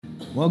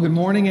Well, good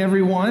morning,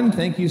 everyone.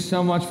 Thank you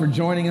so much for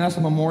joining us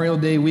on Memorial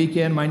Day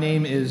weekend. My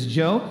name is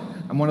Joe.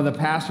 I'm one of the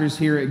pastors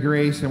here at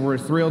Grace, and we're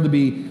thrilled to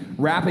be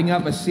wrapping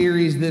up a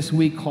series this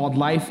week called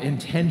Life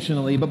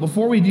Intentionally. But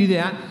before we do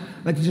that,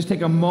 I'd like to just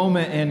take a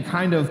moment and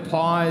kind of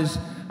pause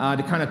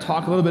to kind of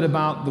talk a little bit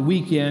about the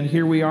weekend.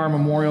 Here we are,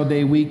 Memorial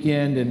Day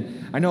weekend,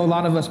 and I know a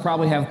lot of us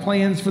probably have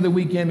plans for the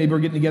weekend. Maybe we're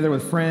getting together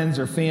with friends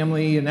or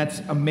family, and that's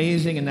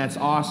amazing and that's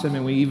awesome,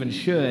 and we even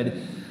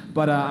should.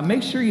 But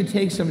make sure you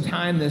take some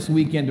time this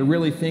weekend to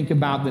really think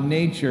about the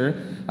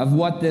nature of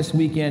what this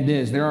weekend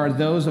is. There are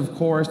those, of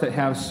course, that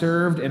have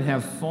served and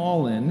have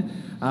fallen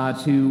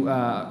to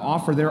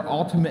offer their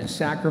ultimate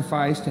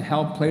sacrifice to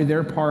help play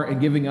their part in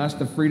giving us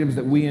the freedoms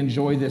that we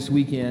enjoy this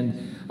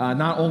weekend,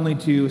 not only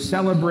to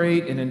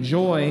celebrate and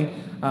enjoy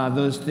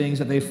those things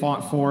that they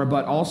fought for,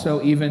 but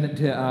also even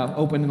to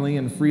openly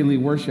and freely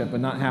worship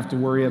and not have to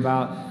worry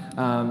about,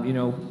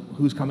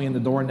 who's coming in the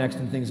door next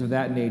and things of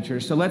that nature.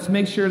 So let's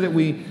make sure that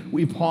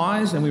we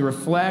pause and we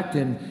reflect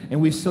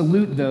and we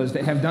salute those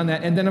that have done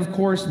that. And then, of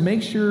course,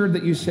 make sure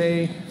that you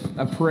say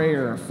a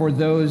prayer for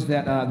those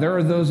that, there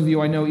are those of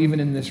you I know even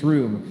in this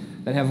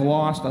room that have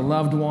lost a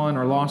loved one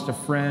or lost a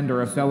friend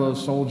or a fellow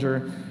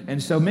soldier.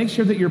 And so make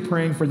sure that you're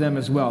praying for them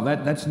as well.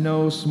 That's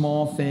no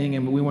small thing,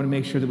 and we want to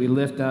make sure that we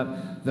lift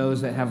up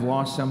those that have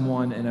lost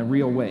someone in a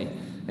real way.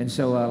 And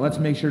so let's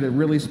make sure to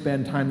really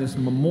spend time this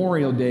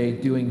Memorial Day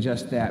doing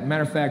just that.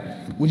 Matter of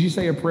fact, would you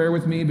say a prayer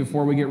with me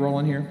before we get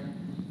rolling here?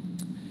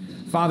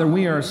 Father,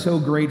 we are so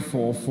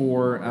grateful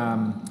for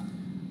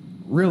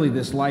really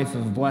this life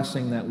of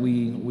blessing that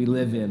we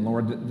live in.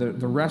 Lord,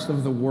 the rest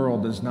of the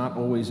world does not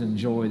always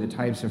enjoy the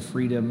types of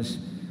freedoms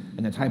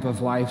and the type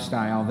of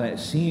lifestyle that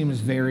seems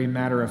very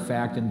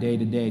matter-of-fact and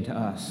day-to-day to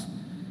us.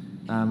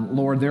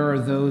 Lord, there are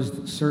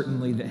those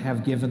certainly that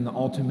have given the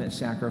ultimate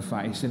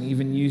sacrifice, and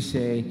even you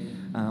say,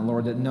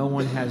 Lord, that no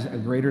one has a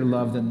greater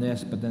love than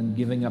this, but then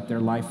giving up their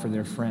life for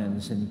their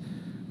friends. And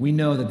we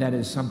know that that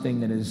is something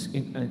that is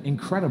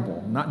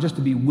incredible, not just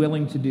to be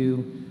willing to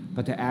do,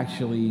 but to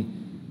actually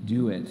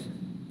do it.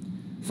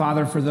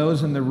 Father, for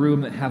those in the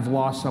room that have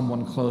lost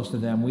someone close to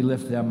them, we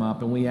lift them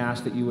up, and we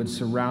ask that you would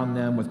surround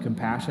them with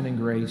compassion and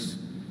grace,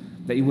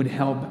 that you would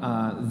help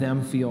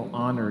them feel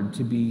honored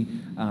to be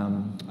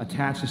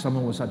attached to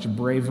someone with such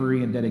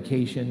bravery and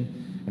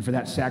dedication, and for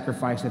that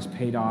sacrifice that's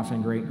paid off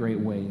in great, great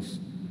ways.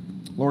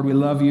 Lord, we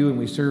love you and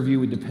we serve you,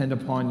 we depend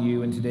upon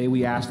you, and today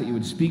we ask that you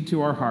would speak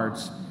to our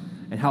hearts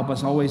and help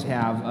us always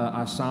have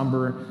a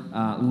somber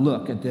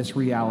look at this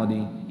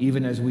reality,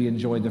 even as we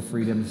enjoy the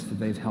freedoms that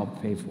they've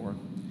helped pay for.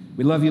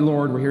 We love you,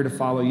 Lord. We're here to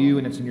follow you,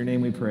 and it's in your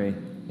name we pray.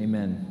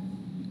 Amen.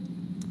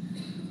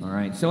 All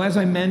right, so as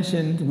I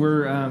mentioned,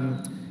 we're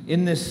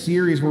in this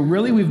series where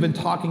really we've been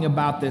talking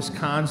about this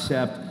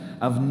concept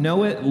of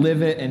know it,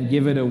 live it, and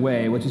give it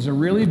away, which is a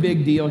really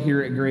big deal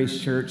here at Grace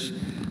Church.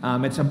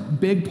 It's a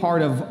big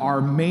part of our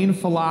main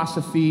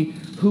philosophy,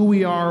 who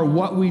we are,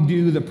 what we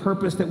do, the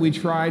purpose that we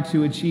try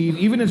to achieve,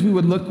 even as we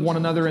would look one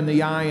another in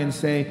the eye and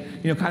say,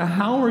 kind of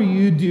how are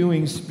you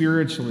doing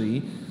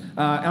spiritually?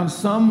 In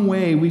some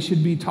way, we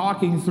should be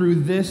talking through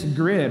this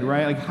grid,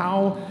 right? Like,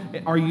 how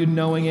are you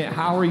knowing it?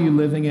 How are you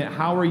living it?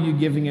 How are you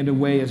giving it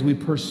away as we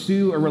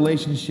pursue a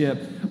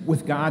relationship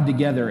with God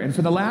together? And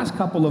for the last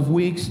couple of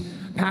weeks,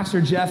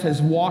 Pastor Jeff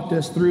has walked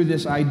us through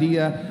this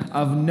idea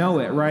of know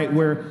it, right?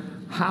 Where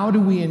how do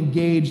we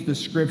engage the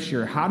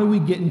scripture? How do we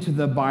get into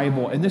the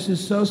Bible? And this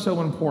is so,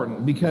 so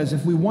important, because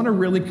if we want to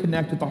really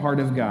connect with the heart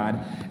of God,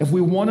 if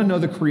we want to know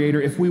the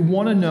Creator, if we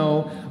want to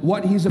know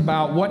what He's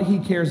about, what He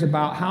cares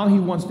about, how He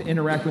wants to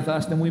interact with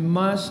us, then we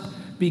must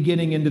be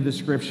getting into the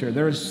scripture.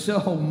 There is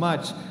so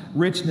much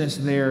richness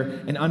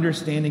there and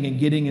understanding and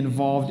getting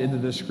involved into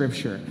the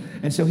scripture.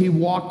 And so he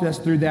walked us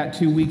through that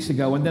 2 weeks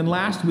ago. And then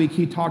last week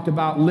he talked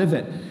about live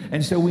it.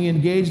 And so we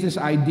engaged this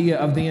idea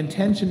of the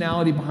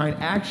intentionality behind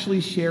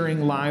actually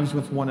sharing lives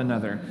with one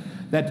another.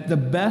 That the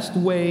best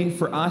way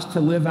for us to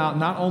live out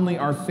not only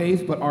our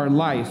faith but our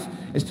life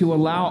is to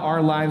allow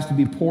our lives to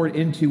be poured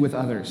into with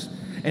others.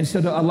 And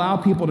so to allow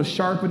people to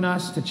sharpen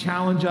us, to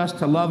challenge us,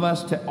 to love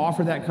us, to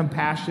offer that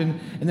compassion,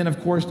 and then,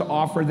 of course, to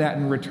offer that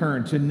in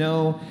return, to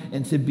know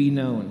and to be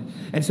known.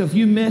 And so if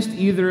you missed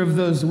either of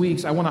those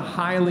weeks, I want to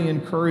highly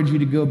encourage you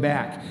to go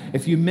back.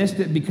 If you missed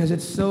it, because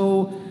it's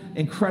so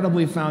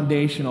incredibly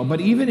foundational.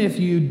 But even if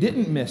you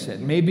didn't miss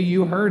it, maybe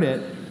you heard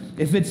it,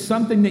 if it's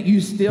something that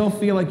you still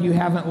feel like you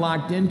haven't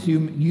locked into,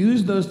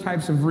 use those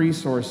types of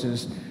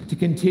resources to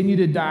continue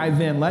to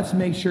dive in. Let's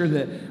make sure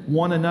that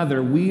one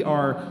another, we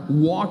are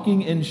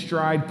walking in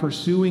stride,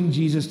 pursuing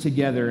Jesus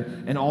together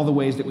in all the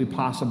ways that we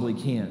possibly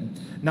can.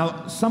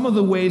 Now, some of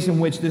the ways in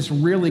which this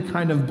really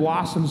kind of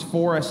blossoms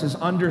for us is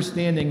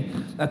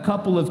understanding a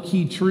couple of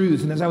key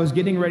truths. And as I was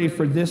getting ready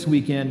for this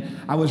weekend,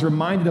 I was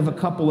reminded of a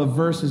couple of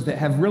verses that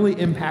have really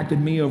impacted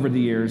me over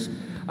the years.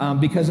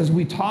 Because as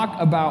we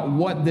talk about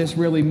what this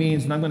really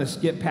means, and I'm going to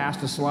skip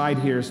past a slide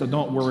here, so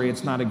don't worry,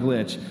 it's not a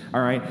glitch,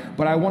 all right?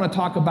 But I want to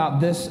talk about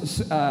this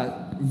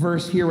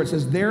verse here where it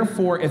says,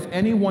 therefore, if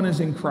anyone is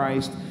in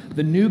Christ,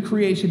 the new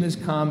creation has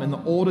come, and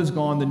the old is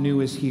gone, the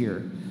new is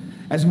here.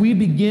 As we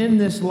begin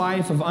this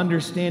life of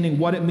understanding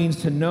what it means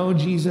to know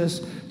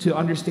Jesus, to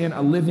understand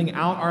living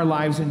out our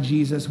lives in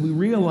Jesus, we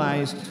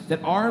realize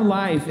that our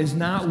life is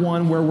not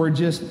one where we're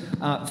just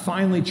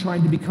finally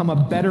trying to become a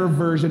better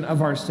version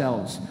of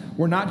ourselves.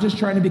 We're not just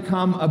trying to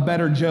become a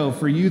better Joe.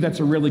 For you, that's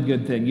a really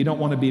good thing. You don't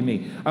want to be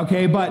me,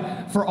 okay?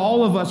 But for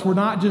all of us, we're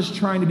not just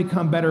trying to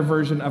become a better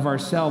version of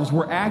ourselves.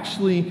 We're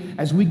actually,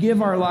 as we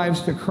give our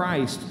lives to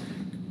Christ,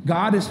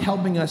 God is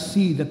helping us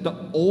see that the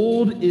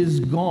old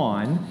is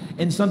gone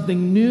and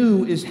something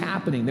new is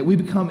happening, that we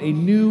become a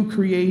new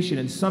creation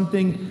and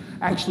something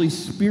actually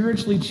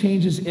spiritually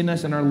changes in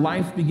us and our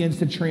life begins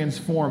to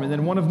transform. And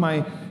then one of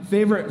my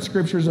favorite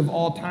scriptures of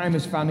all time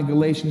is found in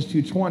Galatians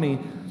 2:20,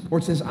 where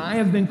it says, I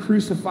have been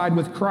crucified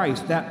with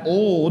Christ. That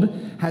old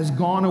has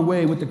gone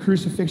away with the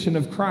crucifixion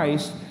of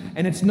Christ,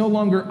 and it's no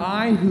longer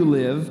I who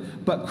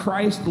live, but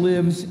Christ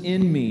lives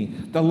in me.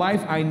 The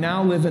life I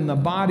now live in the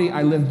body,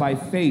 I live by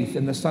faith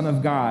in the Son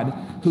of God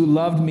who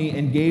loved me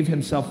and gave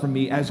himself for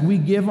me. As we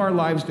give our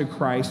lives to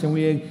Christ and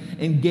we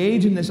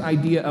engage in this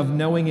idea of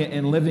knowing it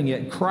and living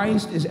it,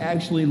 Christ is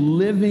actually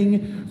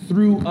living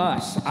through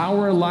us.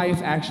 Our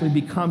life actually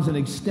becomes an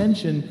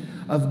extension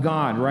of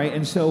God, right?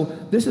 And so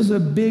this is a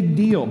big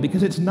deal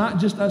because it's not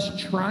just us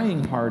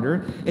trying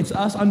harder, it's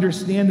us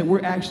understand that we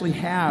actually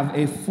have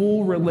a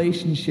full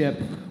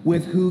relationship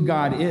with who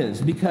God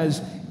is, because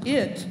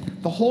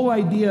the whole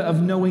idea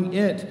of knowing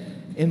it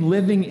and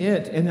living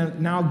it and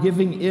now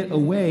giving it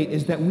away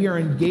is that we are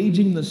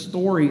engaging the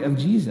story of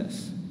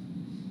Jesus.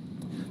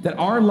 That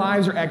our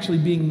lives are actually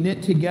being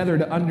knit together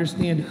to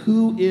understand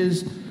who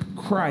is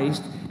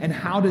Christ and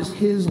how does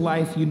his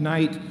life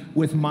unite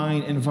with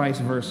mine and vice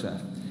versa.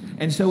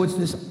 And so it's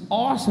this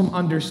awesome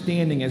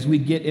understanding as we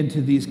get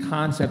into these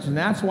concepts. And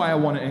that's why I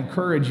want to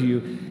encourage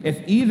you,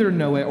 if either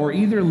know it or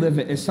either live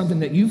it is something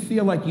that you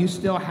feel like you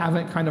still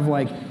haven't kind of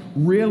like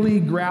really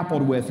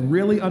grappled with,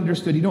 really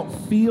understood, you don't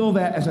feel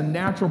that as a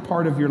natural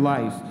part of your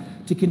life,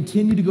 to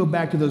continue to go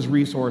back to those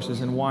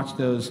resources and watch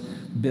those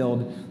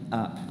build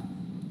up.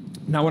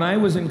 Now, when I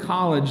was in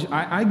college,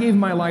 I gave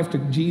my life to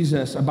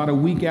Jesus about a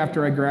week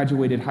after I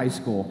graduated high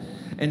school.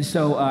 And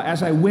so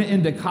as I went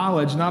into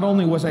college, not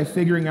only was I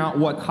figuring out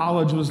what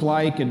college was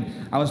like, and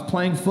I was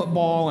playing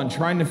football and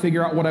trying to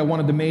figure out what I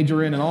wanted to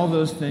major in and all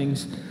those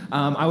things,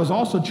 I was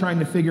also trying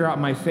to figure out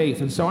my faith.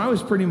 And so I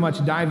was pretty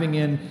much diving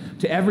in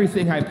to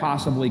everything I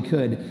possibly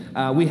could.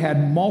 We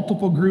had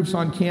multiple groups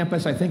on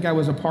campus. I think I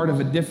was a part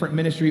of a different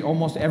ministry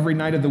almost every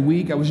night of the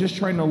week. I was just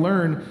trying to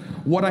learn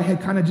what I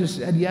had kind of just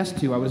said yes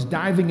to. I was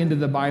diving into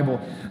the Bible.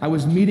 I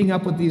was meeting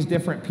up with these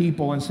different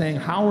people and saying,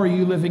 how are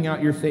you living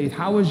out your faith?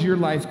 How is your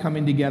life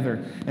coming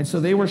together? And so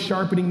they were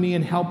sharpening me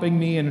and helping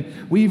me. And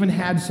we even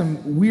had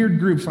some weird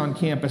groups on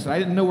campus. I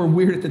didn't know were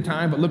weird at the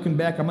time, but looking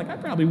back, I'm like, I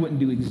probably wouldn't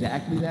do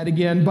exactly that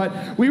again.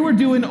 But we were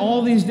doing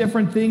all these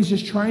different things,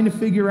 just trying to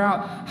figure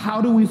out, how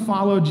do we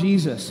follow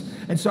Jesus?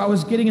 And so I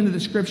was getting into the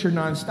scripture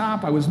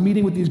nonstop. I was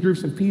meeting with these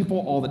groups of people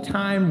all the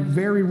time,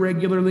 very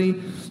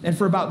regularly. And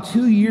for about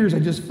 2 years, I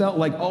just felt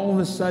like all of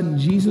a sudden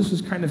Jesus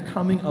was kind of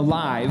coming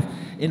alive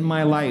in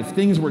my life.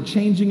 Things were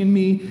changing in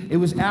me. It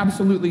was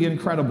absolutely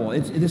incredible.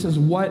 This is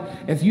what,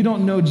 if you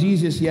don't know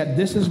Jesus yet,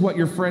 this is what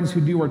your friends who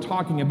do are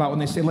talking about when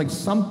they say, like,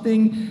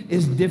 something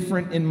is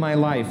different in my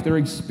life. They're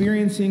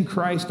experiencing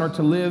Christ start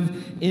to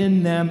live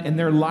in them, and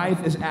their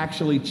life is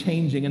actually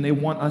changing, and they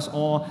want us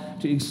all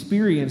to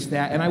experience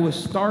that. And I was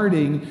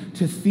starting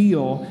to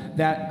feel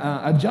that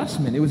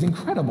adjustment. It was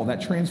incredible,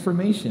 that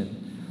transformation.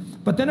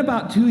 But then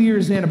about 2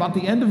 years in, about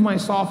the end of my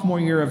sophomore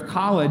year of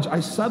college,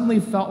 I suddenly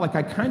felt like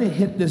I kind of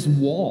hit this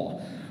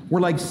wall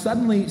where like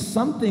suddenly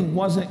something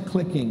wasn't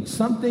clicking,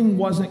 something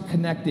wasn't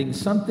connecting,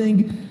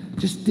 something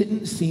just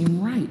didn't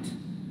seem right.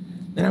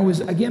 And I was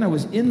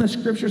in the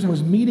scriptures, I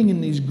was meeting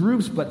in these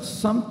groups, but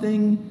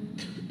something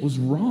was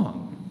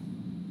wrong.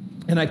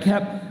 And I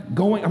kept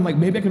going, I'm like,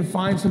 maybe I can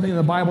find something in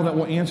the Bible that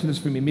will answer this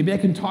for me. Maybe I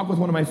can talk with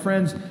one of my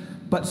friends,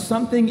 but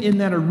something in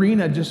that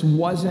arena just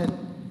wasn't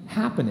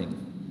happening.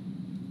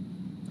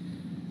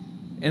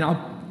 And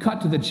I'll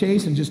cut to the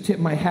chase and just tip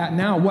my hat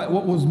now. What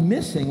was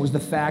missing was the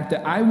fact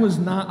that I was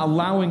not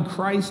allowing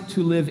Christ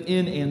to live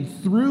in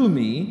and through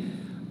me.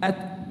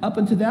 Up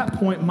until that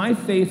point, my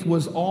faith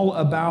was all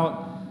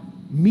about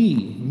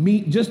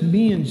me, just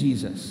me and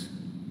Jesus.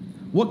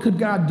 What could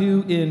God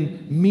do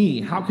in me?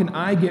 How can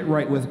I get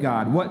right with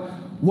God?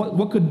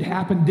 What could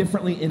happen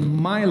differently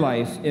in my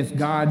life if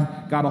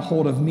God got a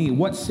hold of me?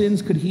 What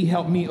sins could he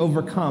help me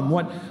overcome?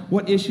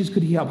 What issues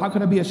could he help? How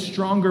could I be a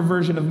stronger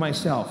version of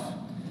myself?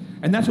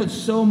 And that's what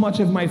so much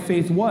of my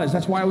faith was.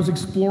 That's why I was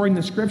exploring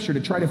the scripture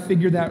to try to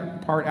figure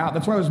that part out.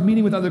 That's why I was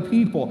meeting with other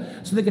people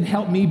so they could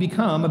help me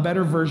become a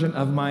better version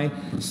of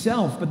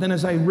myself. But then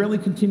as I really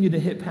continued to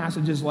hit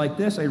passages like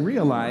this, I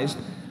realized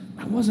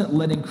I wasn't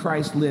letting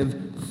Christ live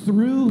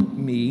through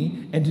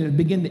me and to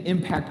begin to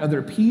impact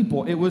other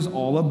people. It was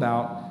all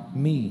about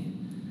me.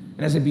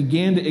 And as I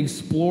began to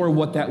explore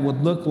what that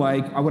would look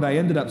like, what I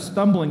ended up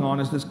stumbling on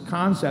is this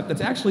concept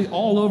that's actually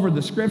all over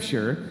the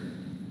scripture,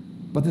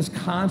 but this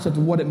concept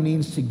of what it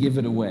means to give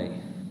it away.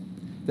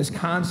 this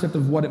concept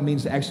of what it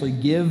means to actually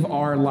give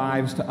our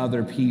lives to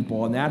other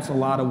people. And that's a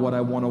lot of what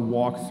I want to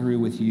walk through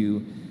with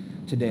you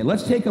today.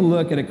 Let's take a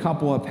look at a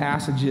couple of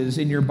passages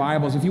in your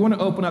Bibles. If you want to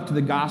open up to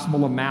the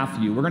Gospel of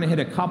Matthew, we're going to hit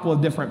a couple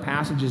of different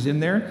passages in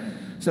there.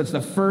 So it's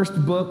the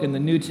first book in the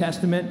New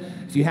Testament.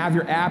 If you have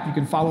your app, you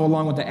can follow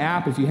along with the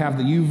app. If you have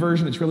the U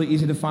version, it's really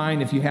easy to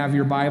find. If you have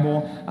your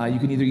Bible, you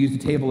can either use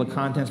the table of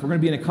contents. We're going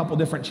to be in a couple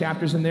different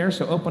chapters in there,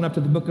 so open up to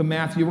the book of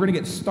Matthew. We're going to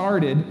get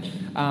started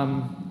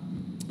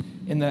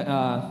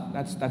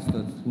that's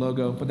the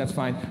logo, but that's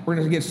fine. We're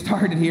going to get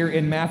started here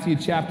in Matthew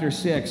chapter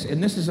 6,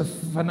 and this is a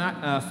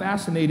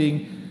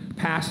fascinating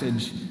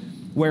passage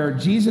where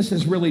Jesus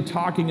is really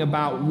talking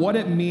about what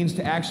it means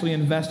to actually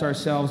invest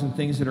ourselves in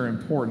things that are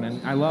important.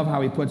 And I love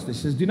how he puts this.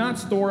 He says, "Do not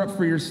store up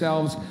for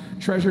yourselves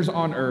treasures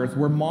on earth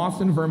where moths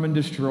and vermin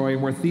destroy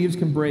and where thieves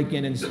can break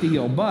in and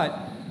steal,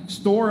 but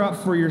store up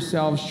for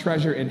yourselves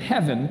treasure in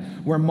heaven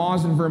where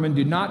moths and vermin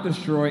do not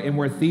destroy and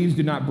where thieves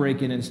do not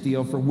break in and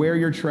steal. For where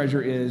your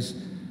treasure is,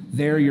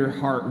 there your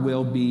heart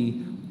will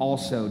be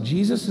also."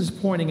 Jesus is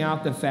pointing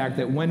out the fact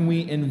that when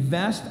we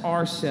invest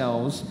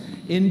ourselves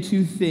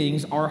into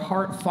things, our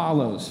heart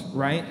follows,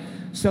 right?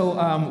 So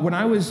when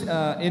I was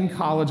in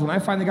college, when I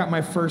finally got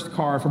my first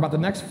car, for about the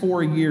next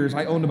 4 years,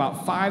 I owned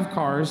about 5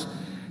 cars,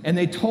 and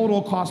they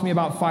total cost me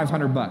about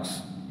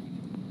 $500.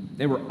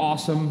 They were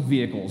awesome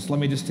vehicles, let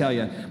me just tell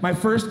you. My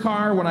first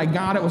car, when I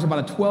got it, was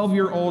about a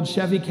 12-year-old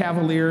Chevy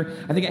Cavalier.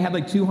 I think it had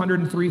like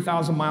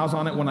 203,000 miles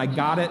on it when I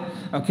got it.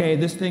 Okay,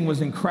 this thing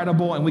was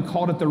incredible, and we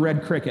called it the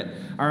Red Cricket,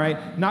 all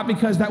right? Not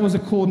because that was a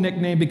cool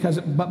nickname,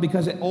 but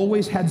because it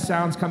always had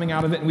sounds coming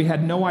out of it, and we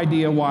had no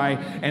idea why,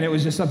 and it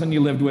was just something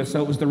you lived with,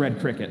 so it was the Red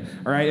Cricket,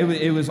 all right?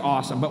 It was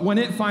awesome. But when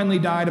it finally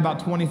died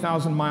about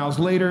 20,000 miles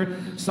later,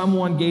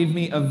 someone gave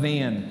me a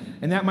van.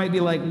 And that might be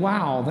like,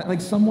 wow,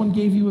 like someone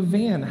gave you a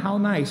van, how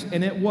nice.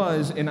 And it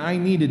was, and I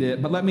needed it.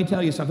 But let me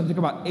tell you something, it took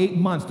about 8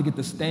 months to get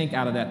the stank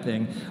out of that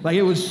thing. Like,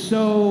 it was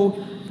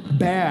so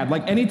bad.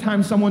 Like,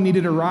 anytime someone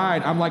needed a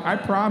ride, I'm like, I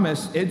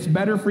promise, it's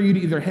better for you to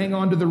either hang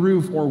onto the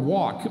roof or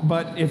walk.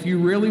 But if you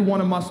really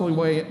want to muscle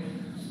away,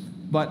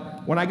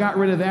 but when I got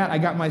rid of that, I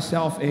got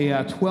myself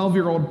a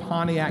 12-year-old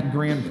Pontiac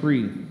Grand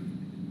Prix.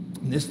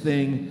 And this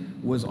thing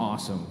was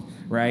awesome.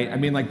 Right? I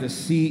mean, like the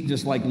seat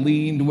just like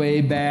leaned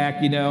way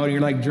back, you know, and you're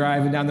like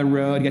driving down the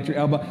road, you got your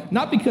elbow,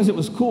 not because it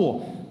was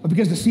cool, but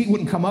because the seat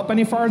wouldn't come up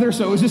any farther,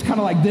 so it was just kind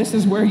of like, this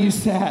is where you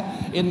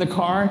sat in the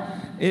car.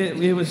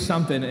 It was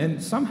something,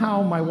 and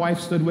somehow my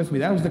wife stood with me.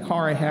 That was the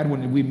car I had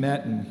when we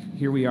met, and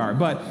here we are.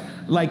 But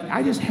like,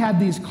 I just had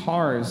these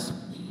cars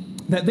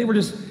that they were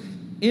just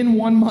in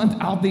 1 month,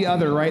 out the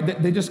other,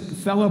 right? They just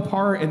fell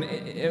apart, and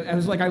it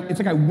was like, it's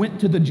like I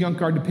went to the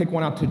junkyard to pick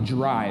one out to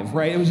drive,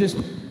 right? It was just,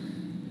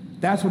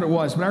 that's what it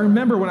was. But I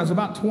remember when I was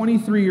about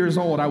 23 years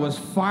old, I was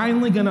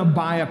finally going to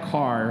buy a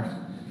car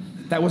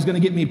that was going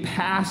to get me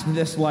past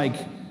this like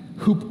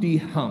hoopty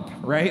hump,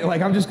 right?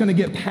 Like, I'm just going to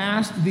get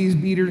past these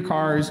beater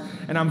cars,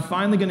 and I'm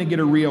finally going to get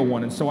a real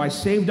one. And so I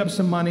saved up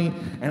some money,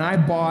 and I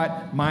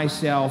bought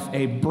myself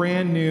a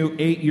brand new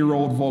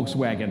 8-year-old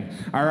Volkswagen.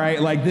 All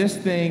right, like, this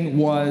thing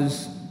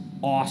was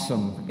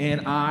awesome,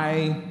 and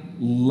I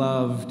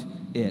loved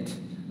it.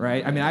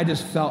 Right? I mean, I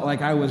just felt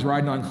like I was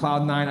riding on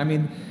cloud 9. I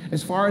mean,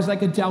 as far as I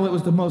could tell, it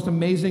was the most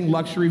amazing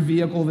luxury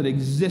vehicle that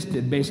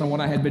existed based on what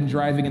I had been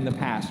driving in the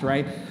past,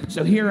 right?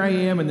 So here I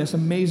am in this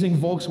amazing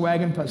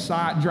Volkswagen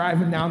Passat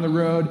driving down the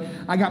road.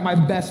 I got my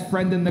best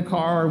friend in the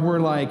car, and we're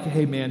like,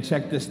 hey man,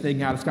 check this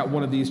thing out. It's got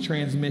one of these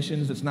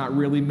transmissions that's not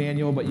really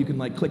manual, but you can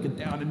like click it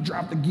down and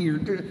drop the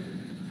gear.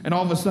 And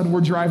all of a sudden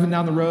we're driving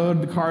down the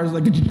road, the car is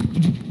like,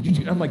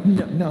 I'm like,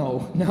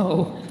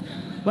 no.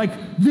 Like,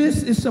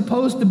 this is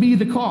supposed to be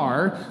the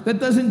car that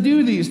doesn't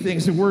do these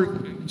things, and we're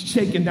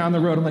shaking down the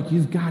road. I'm like,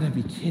 you've got to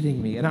be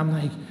kidding me. And I'm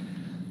like,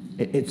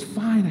 it's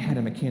fine. I had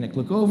a mechanic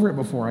look over it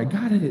before I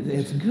got it.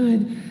 It's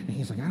good. And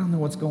he's like, I don't know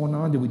what's going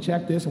on. Did we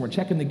check this? And we're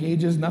checking the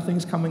gauges.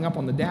 Nothing's coming up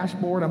on the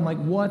dashboard. I'm like,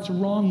 what's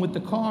wrong with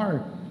the car?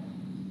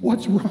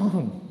 What's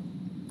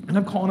wrong? And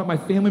I'm calling up my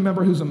family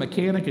member who's a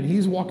mechanic, and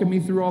he's walking me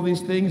through all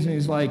these things, and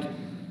he's like,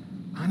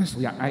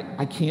 honestly,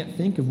 I can't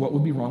think of what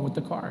would be wrong with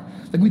the car.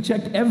 Like, we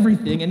checked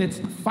everything, and it's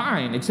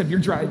fine, except you're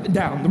driving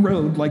down the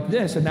road like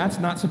this, and that's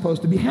not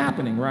supposed to be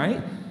happening,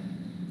 right?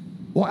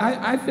 Well,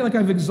 I feel like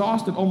I've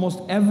exhausted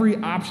almost every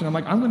option. I'm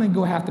like, I'm going to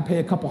go have to pay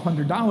a couple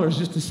 $100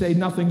 just to say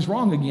nothing's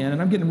wrong again,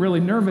 and I'm getting really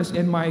nervous,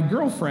 and my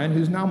girlfriend,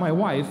 who's now my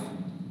wife,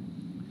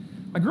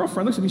 my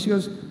girlfriend looks at me, she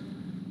goes,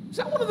 is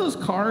that one of those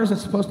cars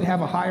that's supposed to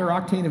have a higher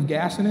octane of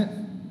gas in it?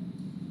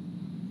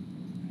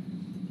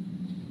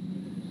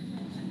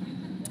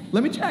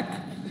 Let me check.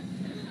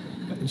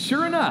 And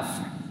sure enough,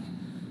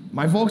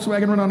 my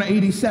Volkswagen run on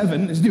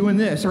 87 is doing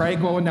this, right,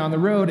 going down the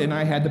road, and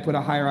I had to put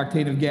a higher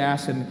octane of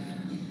gas.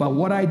 But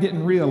what I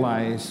didn't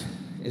realize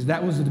is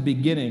that was the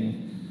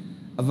beginning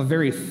of a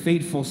very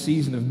fateful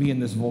season of me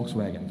in this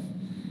Volkswagen.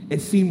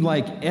 It seemed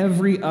like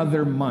every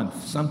other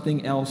month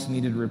something else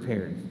needed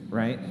repaired,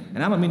 right?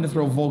 And I don't mean to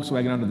throw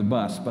Volkswagen under the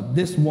bus, but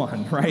this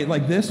one, right?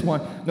 Like this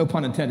one, no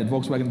pun intended,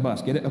 Volkswagen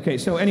bus, get it? Okay,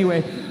 so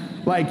anyway,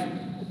 like,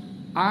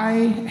 I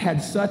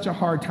had such a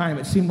hard time.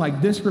 It seemed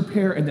like this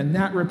repair and then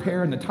that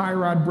repair, and the tie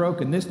rod broke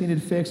and this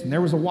needed fixed, and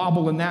there was a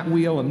wobble in that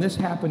wheel, and this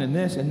happened and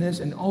this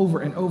and over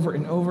and over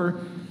and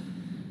over.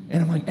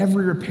 And I'm like,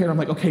 every repair, I'm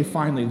like, okay,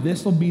 finally,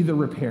 this will be the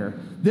repair.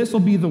 This will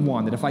be the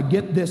one that if I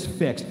get this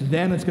fixed,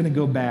 then it's going to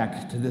go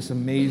back to this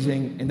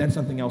amazing, and then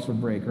something else would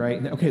break, right?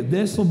 And okay,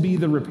 this will be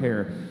the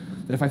repair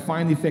that if I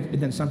finally fix it,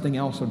 then something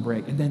else would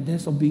break. And then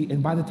this will be,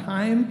 and by the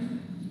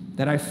time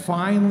that I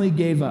finally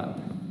gave up,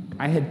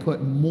 I had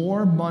put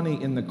more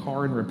money in the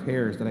car and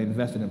repairs than I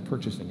invested in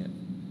purchasing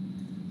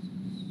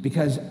it.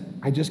 Because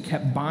I just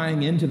kept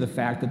buying into the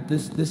fact that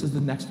this is the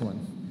next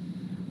one.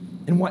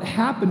 And what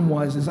happened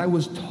was I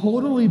was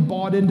totally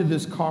bought into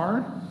this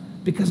car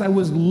because I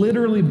was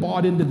literally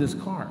bought into this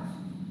car.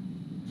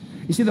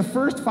 You see, the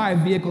first 5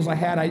 vehicles I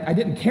had, I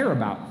didn't care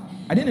about.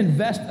 I didn't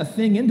invest a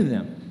thing into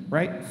them,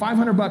 right?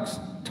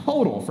 $500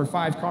 total for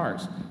 5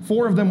 cars.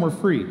 4 of them were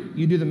free.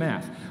 You do the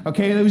math.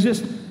 Okay,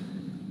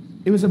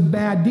 it was a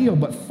bad deal.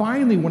 But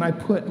finally, when I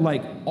put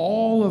like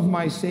all of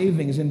my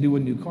savings into a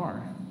new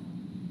car,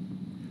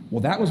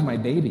 well, that was my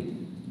baby.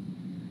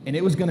 And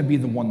it was going to be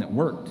the one that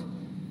worked.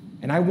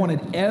 And I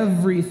wanted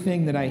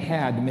everything that I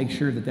had to make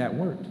sure that that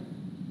worked.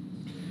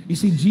 You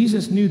see,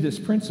 Jesus knew this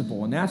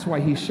principle, and that's why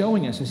he's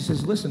showing us. He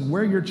says, listen,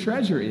 where your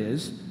treasure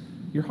is,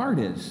 your heart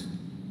is.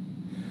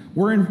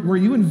 Where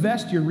you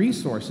invest your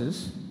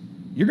resources,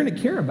 you're going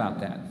to care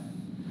about that.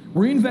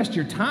 Where you invest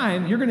your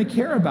time, you're going to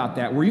care about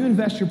that. Where you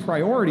invest your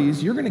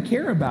priorities, you're going to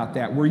care about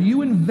that. Where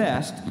you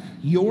invest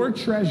your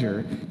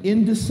treasure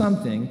into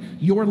something,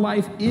 your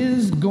life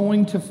is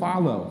going to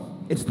follow.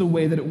 It's the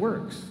way that it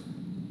works.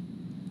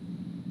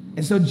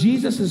 And so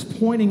Jesus is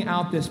pointing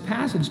out this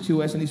passage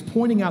to us, and he's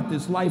pointing out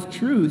this life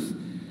truth,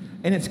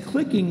 and it's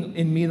clicking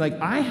in me like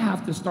I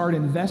have to start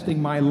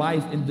investing my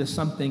life into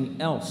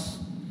something else.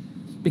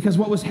 Because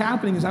what was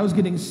happening is I was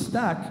getting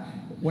stuck.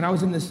 When I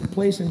was in this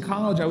place in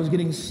college, I was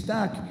getting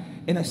stuck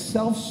in a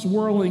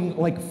self-swirling,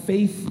 like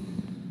faith,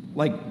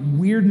 like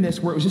weirdness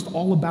where it was just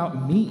all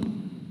about me.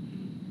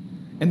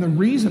 And the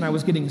reason I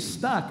was getting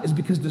stuck is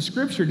because the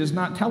scripture does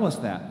not tell us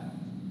that.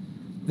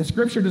 The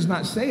scripture does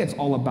not say it's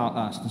all about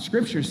us. The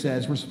scripture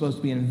says we're supposed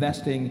to be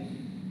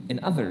investing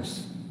in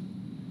others.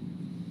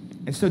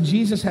 And so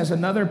Jesus has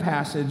another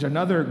passage,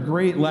 another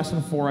great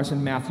lesson for us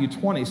in Matthew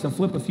 20. So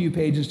flip a few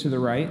pages to the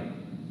right.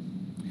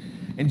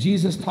 And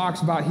Jesus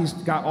talks about, he's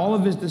got all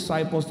of his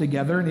disciples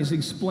together, and he's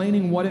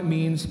explaining what it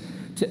means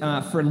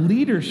for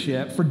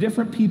leadership, for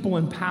different people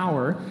in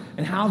power,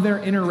 and how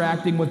they're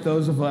interacting with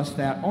those of us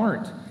that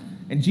aren't.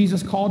 And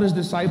Jesus called his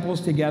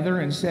disciples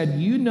together and said,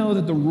 you know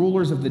that the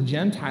rulers of the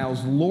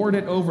Gentiles lord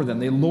it over them.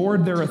 They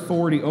lord their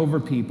authority over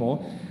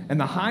people, and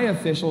the high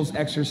officials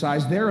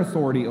exercise their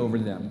authority over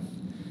them.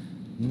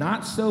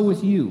 Not so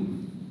with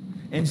you.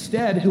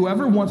 Instead,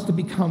 whoever wants to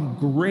become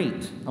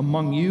great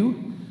among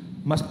you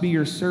must be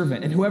your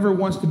servant, and whoever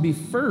wants to be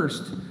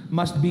first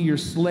must be your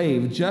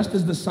slave, just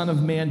as the Son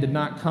of Man did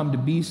not come to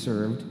be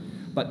served,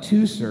 but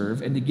to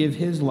serve and to give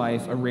his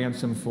life a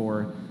ransom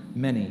for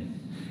many.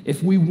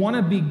 If we want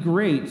to be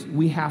great,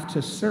 we have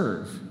to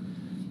serve,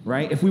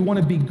 right? If we want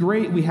to be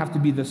great, we have to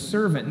be the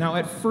servant. Now,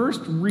 at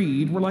first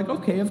read, we're like,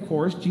 okay, of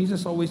course,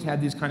 Jesus always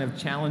had these kind of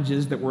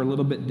challenges that were a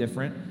little bit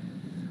different.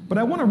 But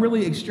I want to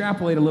really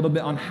extrapolate a little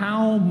bit on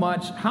how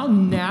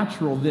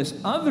natural this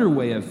other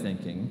way of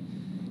thinking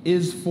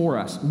is for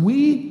us.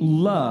 We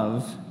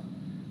love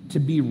to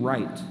be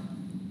right.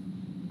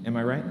 Am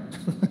I right?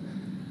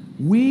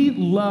 We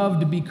love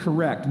to be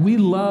correct. We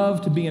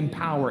love to be in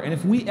power. And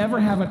if we ever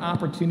have an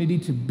opportunity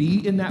to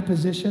be in that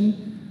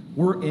position,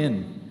 we're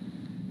in.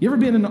 You ever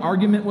been in an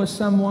argument with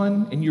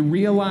someone and you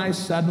realize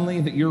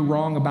suddenly that you're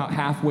wrong about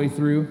halfway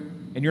through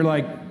and you're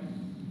like,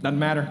 doesn't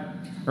matter,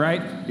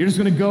 right? You're just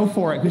going to go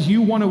for it because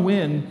you want to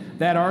win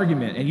that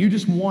argument and you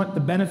just want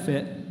the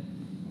benefit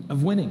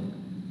of winning.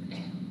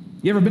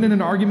 You ever been in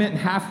an argument and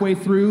halfway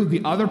through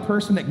the other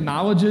person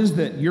acknowledges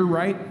that you're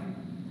right,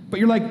 but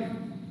you're like,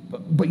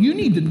 but you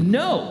need to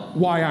know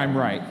why I'm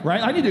right?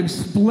 I need to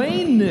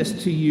explain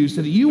this to you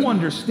so that you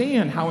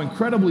understand how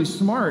incredibly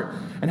smart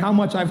and how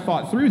much I've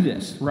thought through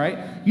this, right?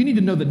 You need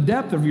to know the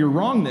depth of your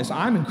wrongness.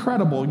 I'm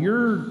incredible.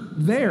 You're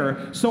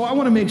there. So I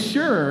want to make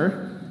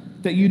sure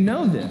that you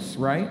know this,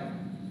 right?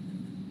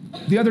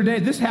 The other day,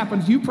 this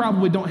happens. You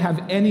probably don't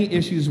have any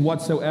issues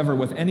whatsoever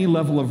with any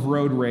level of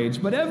road rage,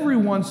 but every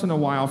once in a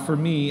while, for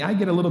me, I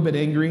get a little bit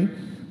angry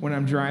when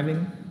I'm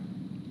driving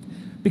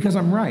because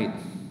I'm right.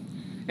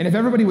 And if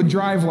everybody would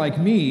drive like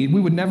me, we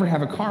would never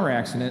have a car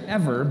accident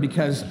ever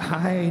because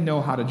I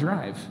know how to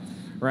drive,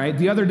 right?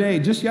 The other day,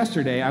 just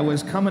yesterday, I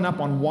was coming up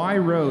on Y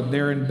Road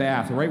there in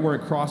Bath, right where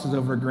it crosses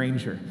over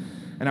Granger.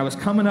 And I was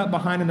coming up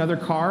behind another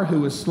car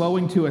who was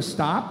slowing to a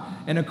stop,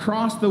 and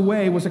across the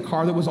way was a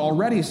car that was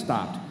already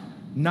stopped.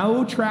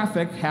 No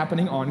traffic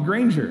happening on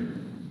Granger.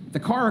 The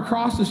car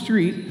across the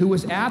street, who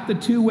was at the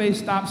two-way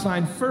stop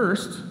sign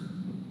first,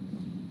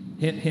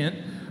 hint, hint,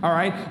 all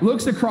right,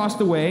 looks across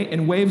the way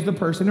and waves the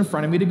person in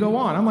front of me to go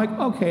on. I'm like,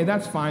 okay,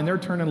 that's fine. They're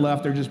turning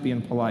left. They're just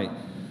being polite.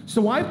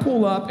 So I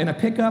pull up in a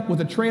pickup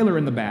with a trailer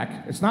in the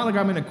back. It's not like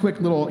I'm in a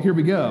quick little, here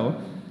we go.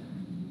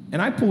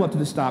 And I pull up to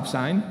the stop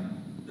sign.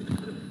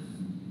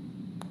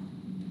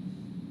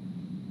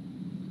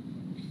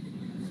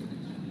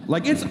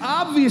 Like, it's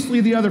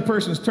obviously the other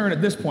person's turn at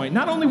this point.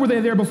 Not only were they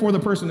there before the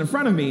person in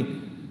front of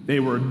me, they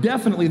were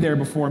definitely there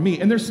before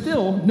me. And there's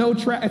still no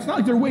traffic. It's not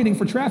like they're waiting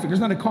for traffic. There's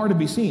not a car to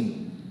be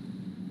seen.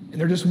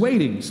 And they're just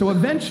waiting. So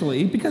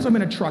eventually, because I'm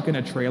in a truck and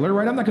a trailer,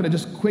 right, I'm not going to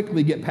just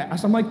quickly get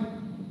past. I'm like,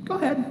 go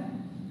ahead.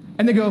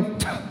 And they go,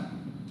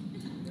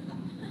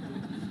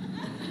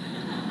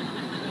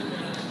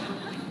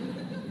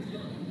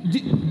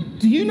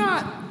 do you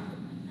not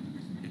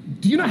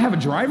have a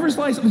driver's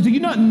license? Do you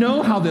not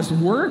know how this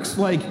works?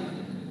 Like,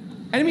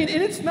 I mean,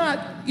 and it's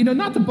not,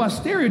 not to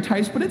bust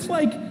stereotypes, but it's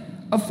like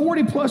a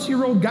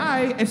 40-plus-year-old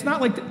guy. It's not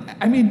like,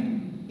 I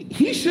mean,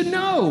 he should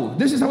know.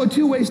 This is how a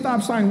two-way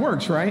stop sign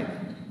works, right?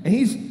 And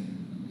he's,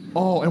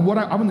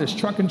 I'm in this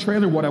truck and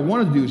trailer. What I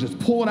wanted to do is just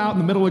pull it out in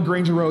the middle of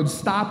Granger Road,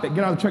 stop it,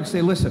 get out of the truck, and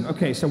say, listen,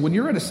 okay, so when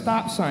you're at a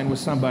stop sign with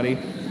somebody,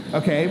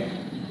 okay,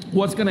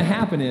 what's going to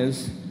happen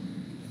is,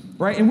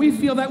 right, and we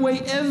feel that way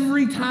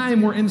every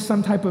time we're in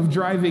some type of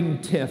driving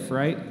tiff,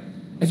 right?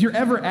 If you're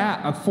ever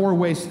at a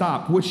four-way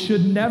stop, which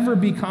should never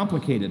be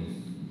complicated,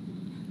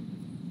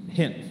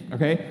 hint,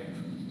 okay?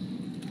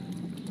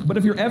 But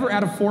if you're ever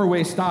at a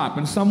four-way stop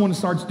and someone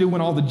starts doing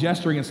all the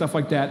gesturing and stuff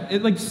like that,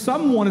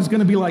 someone is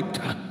going to be like,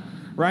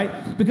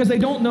 right? Because they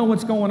don't know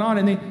what's going on,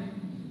 and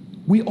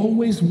we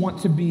always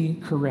want to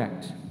be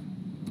correct.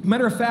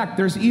 Matter of fact,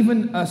 there's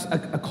even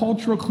a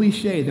cultural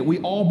cliche that we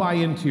all buy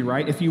into,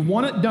 right? If you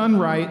want it done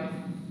right,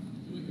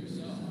 do it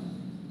yourself.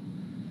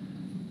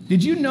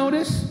 Did you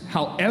notice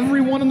how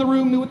everyone in the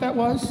room knew what that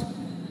was?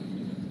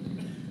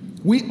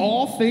 We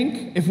all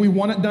think if we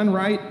want it done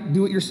right,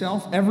 do it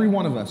yourself, every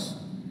one of us.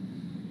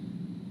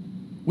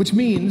 Which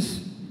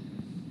means,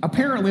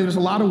 apparently, there's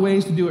a lot of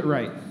ways to do it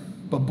right.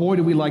 But boy,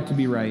 do we like to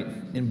be right.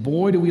 And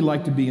boy, do we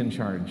like to be in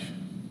charge.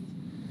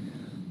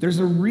 There's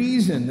a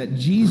reason that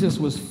Jesus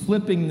was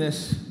flipping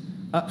this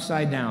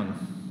upside down.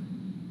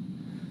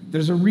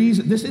 There's a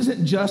reason. This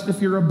isn't just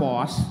if you're a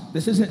boss.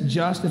 This isn't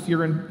just if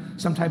you're in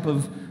some type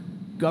of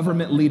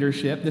government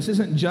leadership. This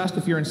isn't just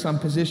if you're in some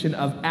position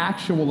of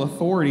actual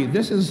authority.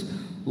 This is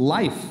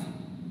life.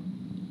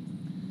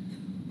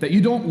 That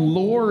you don't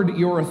lord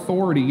your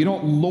authority, you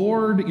don't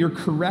lord your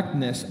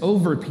correctness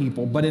over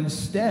people, but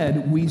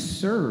instead we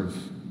serve.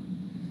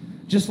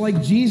 Just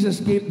like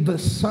Jesus gave, the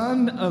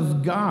Son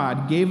of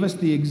God gave us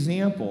the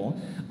example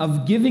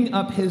of giving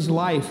up his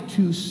life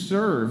to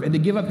serve and to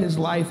give up his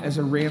life as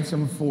a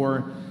ransom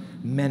for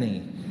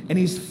many. And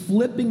he's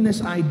flipping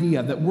this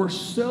idea that we're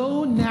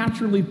so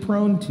naturally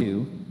prone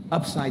to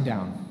upside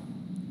down.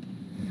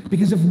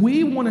 Because if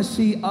we want to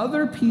see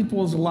other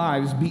people's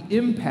lives be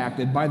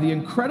impacted by the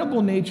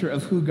incredible nature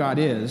of who God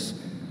is,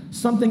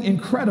 something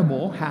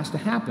incredible has to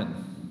happen.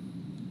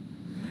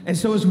 And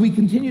so as we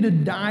continue to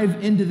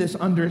dive into this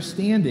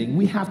understanding,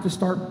 we have to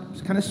start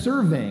kind of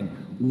surveying,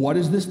 what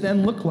does this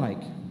then look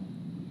like?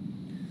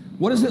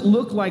 What does it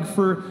look like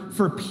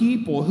for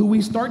people who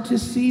we start to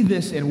see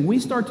this in? We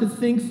start to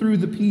think through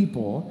the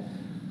people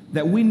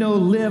that we know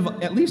live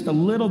at least a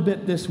little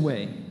bit this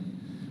way,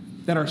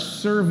 that are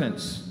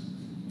servants,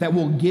 that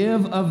will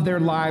give of their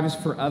lives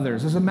for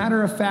others. As a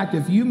matter of fact,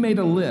 if you made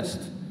a list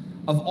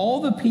of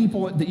all the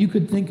people that you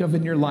could think of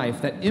in your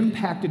life that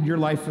impacted your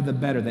life for the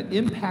better, that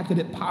impacted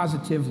it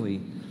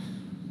positively,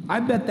 I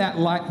bet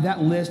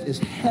that list is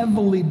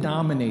heavily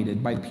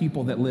dominated by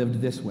people that lived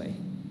this way.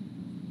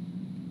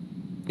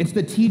 It's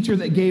the teacher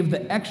that gave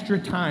the extra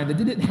time, that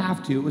didn't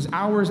have to. It was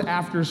hours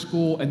after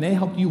school, and they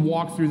helped you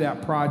walk through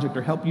that project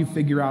or help you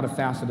figure out a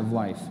facet of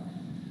life.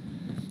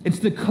 It's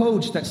the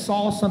coach that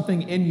saw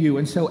something in you,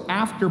 and so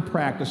after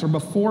practice or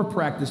before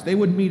practice, they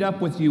would meet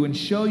up with you and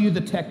show you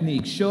the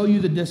technique, show you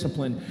the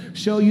discipline,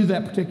 show you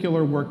that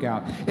particular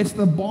workout. It's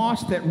the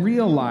boss that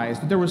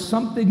realized that there was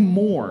something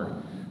more,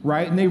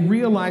 right? And they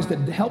realized that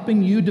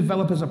helping you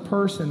develop as a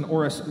person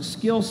or a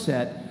skill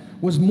set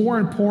was more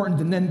important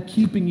than then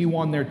keeping you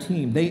on their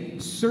team. They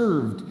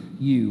served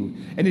you.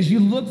 And as you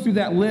look through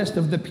that list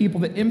of the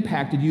people that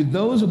impacted you,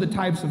 those are the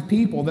types of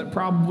people that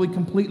probably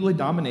completely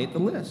dominate the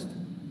list.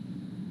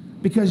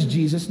 Because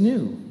Jesus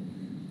knew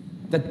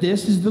that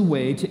this is the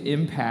way to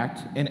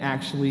impact and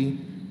actually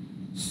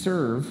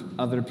serve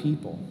other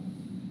people.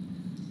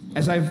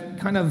 As I've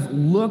kind of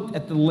looked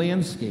at the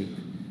landscape,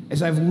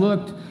 as I've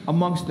looked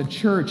amongst the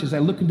church, as I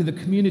look into the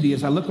community,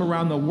 as I look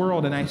around the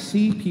world, and I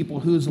see people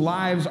whose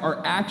lives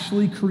are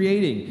actually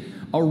creating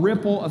a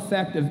ripple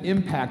effect of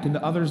impact into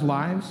others'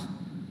 lives,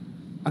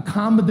 a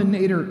common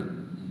denominator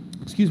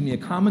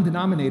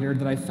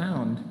that I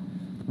found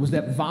was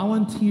that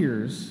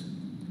volunteers,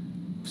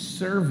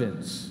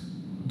 servants,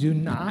 do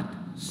not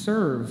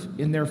serve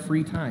in their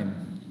free time.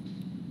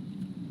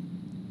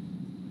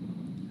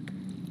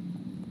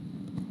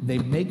 They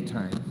make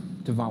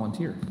time to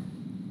volunteer.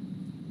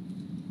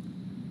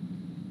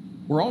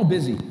 We're all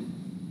busy.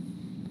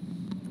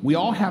 We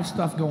all have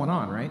stuff going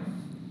on, right?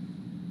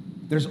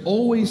 There's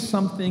always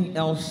something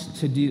else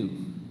to do.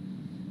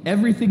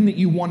 Everything that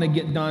you want to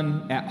get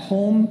done at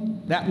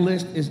home, that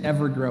list is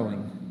ever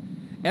growing.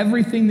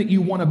 Everything that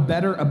you want to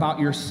better about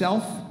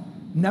yourself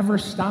never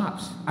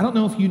stops. I don't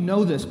know if you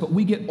know this, but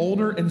we get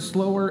older and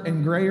slower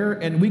and grayer,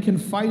 and we can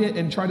fight it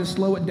and try to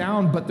slow it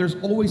down, but there's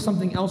always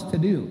something else to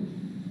do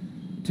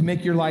to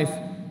make your life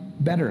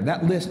better.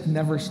 That list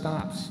never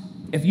stops.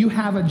 If you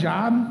have a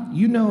job,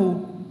 you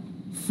know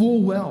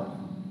full well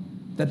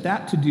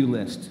that to-do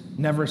list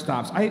never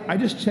stops. I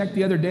just checked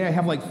the other day, I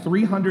have like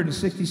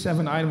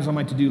 367 items on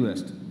my to-do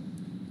list.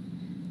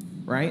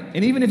 Right?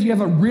 And even if you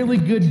have a really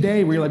good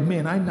day where you're like,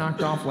 man, I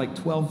knocked off like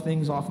 12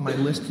 things off my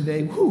list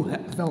today. Whew,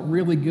 that felt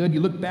really good. You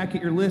look back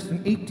at your list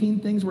and 18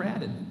 things were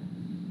added.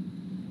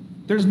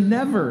 There's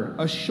never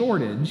a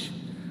shortage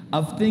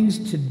of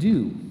things to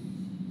do.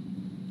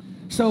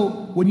 So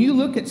when you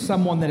look at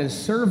someone that is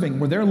serving,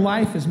 where their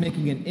life is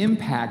making an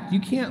impact, we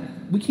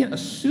can't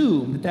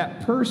assume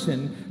that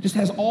person just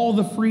has all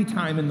the free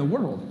time in the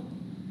world.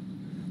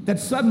 That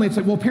suddenly it's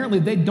like, well, apparently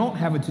they don't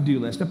have a to-do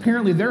list.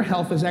 Apparently their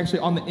health is actually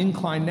on the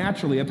incline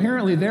naturally.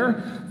 Apparently their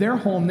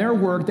home, their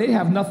work, they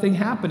have nothing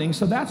happening,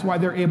 so that's why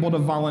they're able to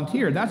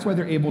volunteer. That's why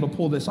they're able to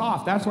pull this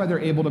off. That's why they're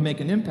able to make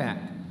an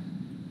impact.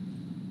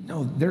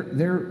 No,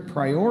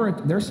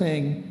 they're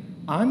saying,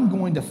 I'm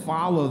going to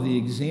follow the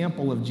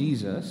example of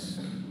Jesus,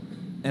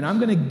 and I'm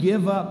going to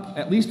give up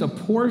at least a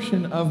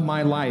portion of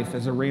my life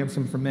as a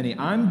ransom for many.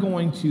 I'm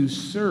going to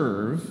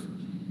serve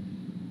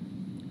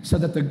so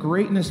that the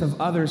greatness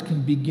of others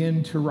can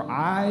begin to,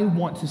 I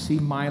want to see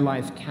my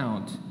life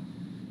count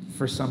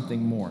for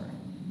something more.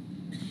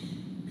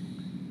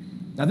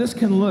 Now, this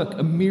can look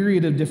a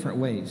myriad of different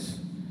ways.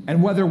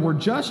 And whether we're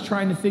just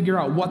trying to figure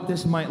out what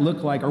this might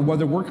look like, or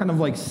whether we're kind of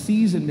like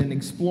seasoned in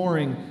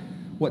exploring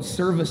what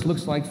service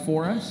looks like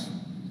for us,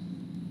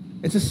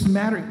 it's a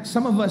smattering.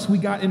 Some of us, we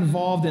got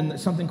involved in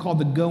something called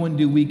the Go and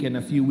Do Weekend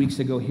a few weeks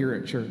ago here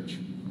at church.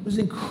 It was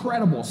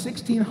incredible.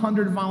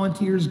 1,600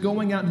 volunteers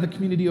going out into the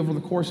community over the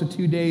course of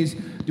 2 days,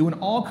 doing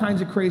all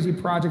kinds of crazy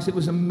projects. It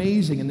was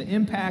amazing, and the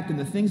impact and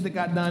the things that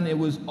got done, it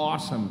was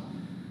awesome.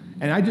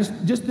 And I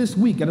just this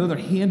week got another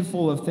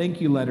handful of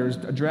thank you letters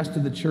addressed to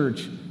the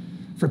church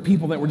for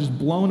people that were just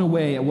blown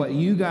away at what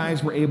you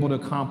guys were able to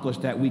accomplish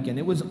that weekend.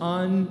 It was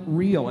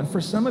unreal. And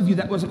for some of you,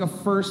 that was like a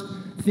first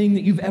thing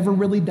that you've ever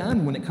really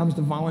done when it comes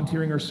to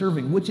volunteering or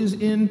serving, which is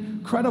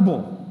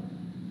incredible.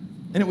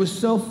 And it was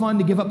so fun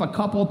to give up a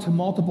couple to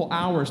multiple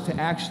hours to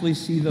actually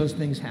see those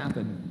things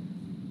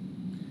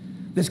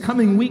happen. This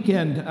coming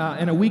weekend,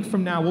 and a week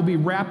from now, we'll be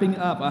wrapping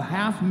up a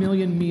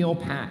 500,000 meal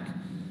pack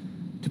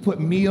to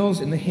put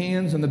meals in the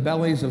hands and the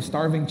bellies of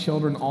starving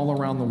children all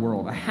around the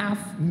world.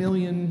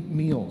 500,000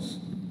 meals.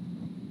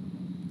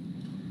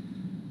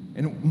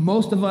 And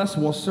most of us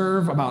will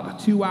serve about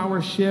a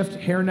 2-hour shift.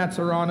 Hairnets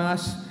are on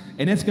us.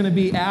 And it's going to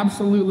be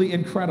absolutely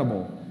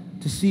incredible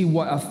to see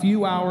what a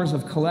few hours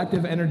of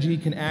collective energy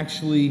can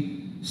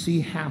actually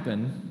see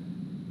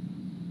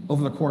happen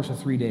over the course of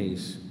 3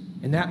 days.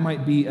 And that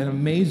might be an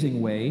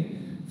amazing way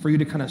for you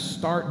to kind of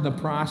start the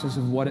process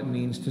of what it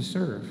means to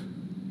serve.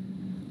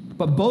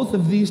 But both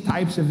of these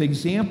types of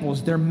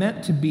examples, they're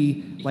meant to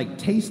be like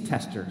taste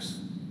testers.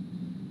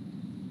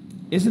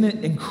 Isn't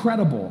it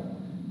incredible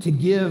to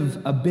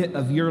give a bit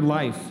of your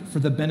life for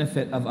the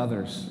benefit of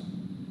others?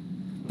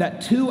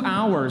 That 2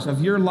 hours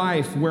of your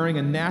life wearing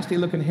a nasty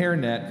looking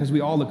hairnet, because we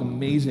all look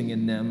amazing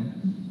in them,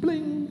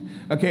 bling,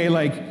 okay,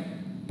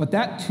 but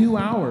that 2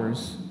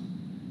 hours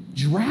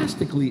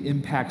drastically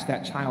impacts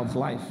that child's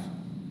life.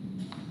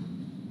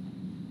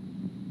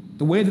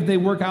 The way that they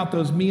work out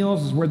those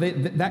meals is where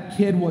that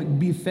kid will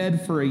be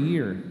fed for a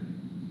year.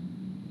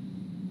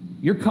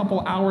 Your couple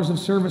hours of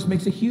service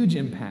makes a huge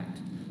impact.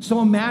 So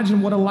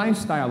imagine what a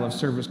lifestyle of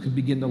service could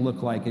begin to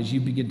look like as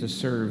you begin to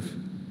serve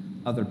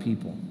other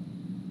people.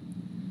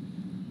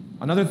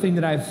 Another thing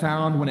that I've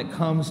found when it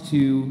comes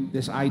to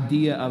this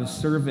idea of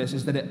service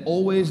is that it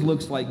always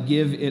looks like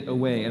give it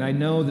away. And I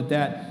know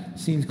that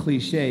seems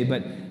cliche,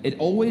 but it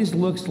always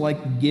looks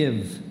like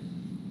give.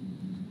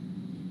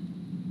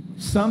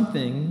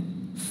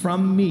 Something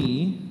from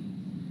me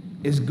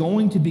is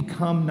going to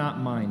become not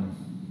mine.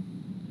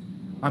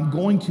 I'm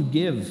going to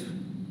give.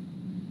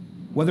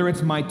 Whether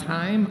it's my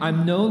time,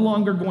 I'm no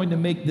longer going to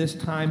make this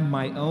time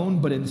my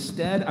own, but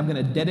instead I'm going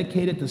to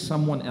dedicate it to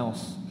someone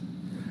else.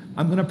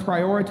 I'm going to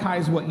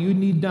prioritize what you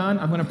need done.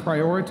 I'm going to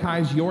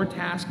prioritize your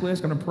task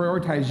list. I'm going to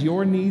prioritize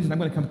your needs, and I'm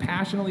going to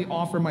compassionately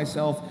offer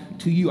myself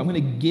to you. I'm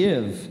going to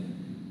give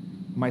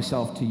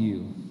myself to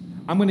you.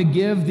 I'm going to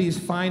give these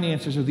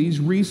finances or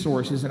these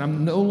resources, and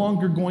I'm no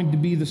longer going to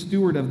be the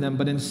steward of them,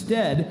 but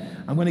instead,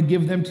 I'm going to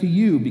give them to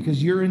you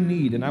because you're in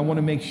need, and I want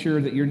to make sure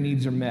that your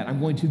needs are met.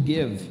 I'm going to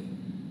give.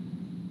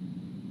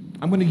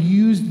 I'm going to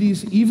use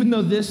these, even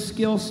though this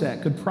skill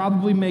set could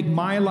probably make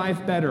my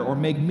life better or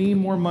make me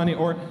more money,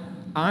 or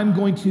I'm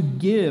going to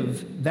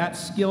give that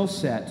skill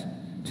set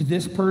to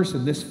this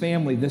person, this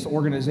family, this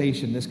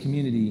organization, this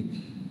community,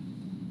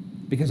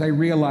 because I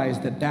realize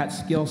that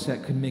skill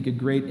set could make a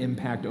great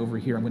impact over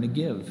here. I'm going to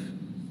give.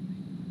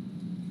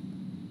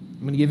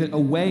 I'm going to give it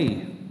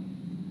away,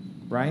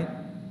 right?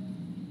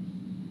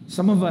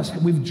 Some of us,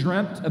 we've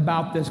dreamt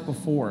about this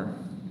before.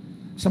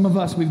 Some of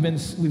us,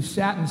 we've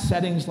sat in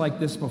settings like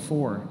this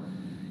before,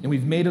 and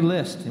we've made a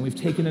list, and we've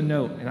taken a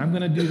note, and I'm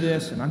going to do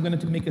this, and I'm going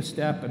to make a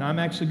step, and I'm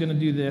actually going to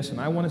do this, and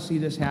I want to see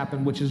this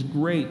happen, which is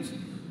great,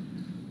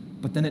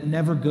 but then it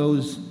never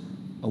goes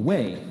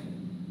away.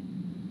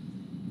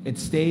 It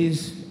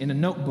stays in a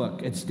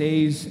notebook. It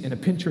stays in a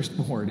Pinterest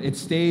board. It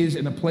stays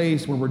in a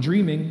place where we're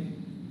dreaming,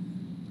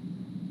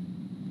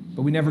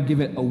 but we never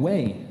give it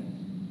away.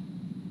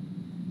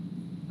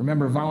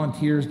 Remember,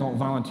 volunteers don't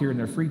volunteer in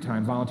their free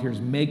time.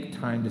 Volunteers make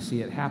time to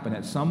see it happen.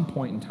 At some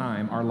point in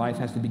time, our life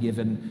has to be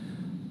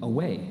given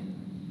away.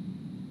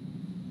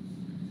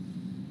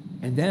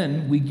 And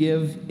then we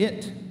give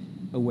it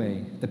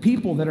away. The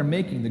people that are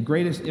making the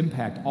greatest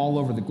impact all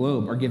over the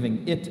globe are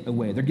giving it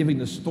away. They're giving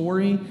the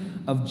story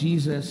of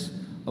Jesus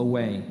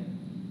away.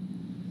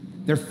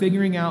 They're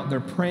figuring out, they're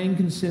praying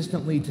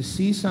consistently to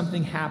see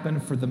something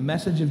happen for the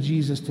message of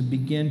Jesus to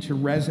begin to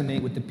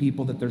resonate with the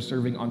people that they're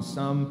serving on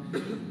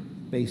some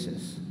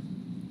basis.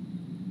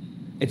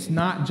 It's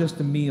not just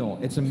a meal.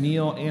 It's a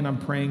meal and I'm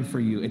praying for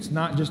you. It's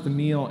not just a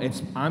meal.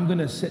 It's I'm going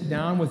to sit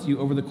down with you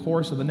over the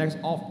course of the next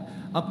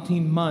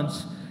 18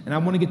 months, and I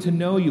want to get to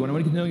know you, and I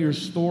want to get to know your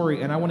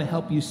story, and I want to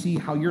help you see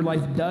how your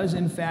life does,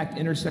 in fact,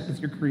 intersect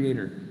with your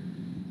Creator.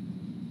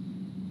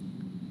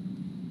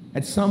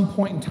 At some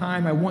point in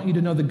time, I want you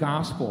to know the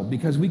gospel,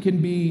 because we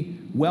can be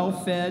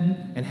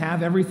well-fed and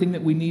have everything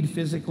that we need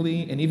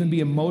physically and even be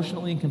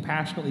emotionally and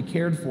compassionately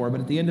cared for,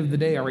 but at the end of the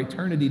day, our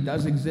eternity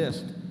does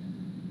exist.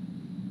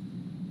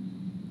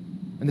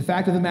 And the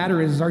fact of the matter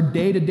is our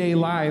day-to-day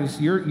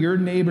lives, your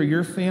neighbor,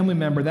 your family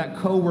member, that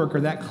coworker,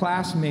 that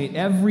classmate,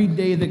 every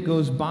day that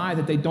goes by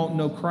that they don't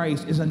know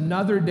Christ is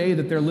another day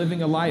that they're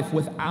living a life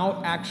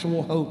without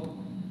actual hope.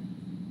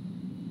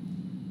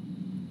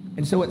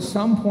 And so at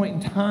some point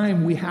in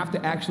time, we have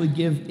to actually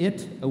give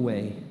it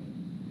away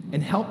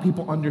and help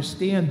people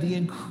understand the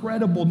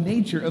incredible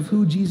nature of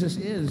who Jesus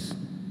is.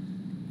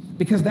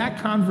 Because that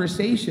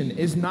conversation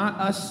is not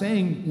us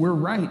saying we're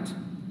right.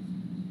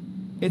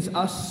 It's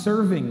us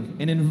serving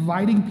and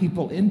inviting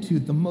people into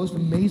the most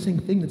amazing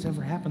thing that's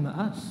ever happened to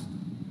us.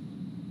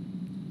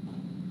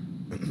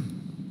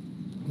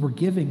 We're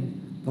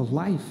giving the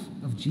life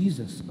of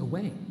Jesus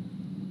away.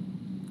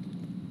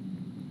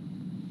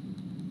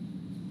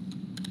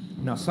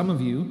 Now, some of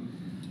you,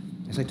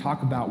 as I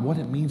talk about what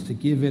it means to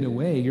give it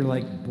away, you're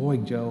like, boy,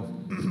 Joe,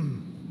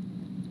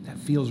 that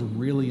feels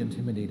really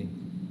intimidating.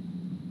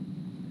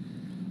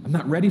 I'm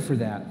not ready for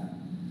that.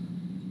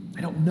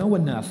 I don't know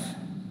enough.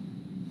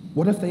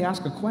 What if they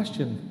ask a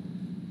question?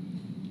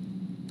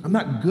 I'm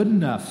not good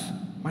enough.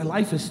 My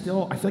life is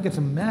still, I feel like it's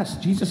a mess.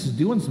 Jesus is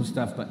doing some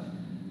stuff, but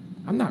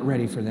I'm not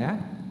ready for that.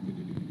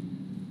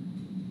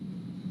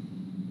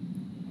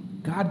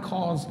 God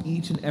calls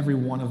each and every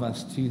one of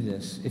us to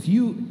this. If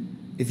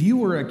you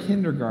were a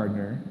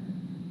kindergartner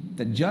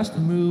that just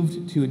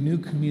moved to a new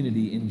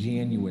community in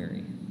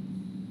January,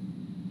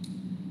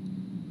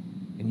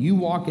 and you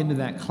walk into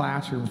that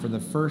classroom for the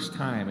first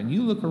time, and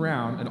you look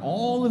around, and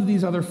all of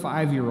these other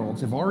 5-year-olds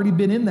have already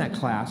been in that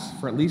class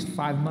for at least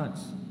 5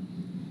 months.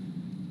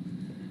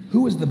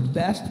 Who is the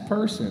best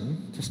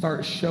person to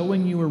start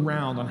showing you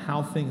around on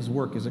how things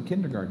work as a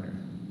kindergartner?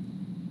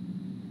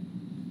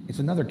 It's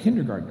another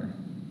kindergartner.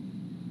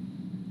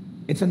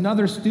 It's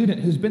another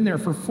student who's been there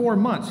for 4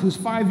 months, who's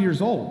 5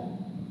 years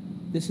old.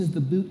 This is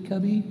the boot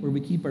cubby where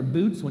we keep our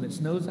boots when it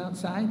snows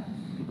outside.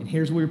 And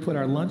here's where we put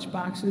our lunch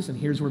boxes, and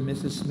here's where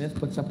Mrs. Smith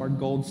puts up our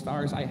gold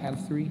stars. I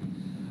have 3.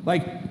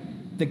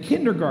 Like the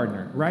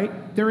kindergartner,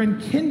 right? They're in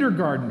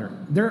kindergartner.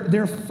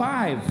 They're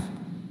 5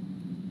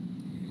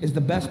 is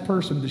the best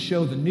person to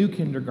show the new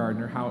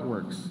kindergartner how it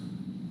works.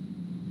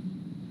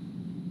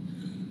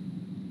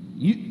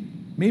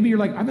 Maybe you're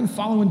like, I've been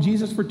following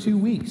Jesus for 2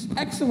 weeks.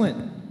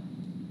 Excellent.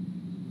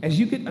 As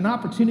you get an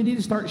opportunity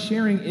to start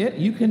sharing it,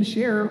 you can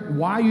share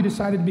why you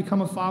decided to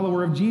become a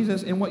follower of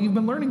Jesus and what you've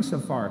been learning so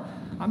far.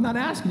 I'm not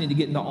asking you to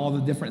get into all the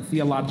different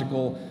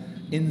theological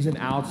ins and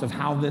outs of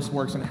how this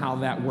works and how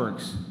that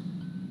works.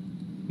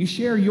 You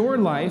share your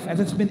life as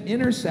it's been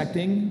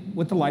intersecting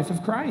with the life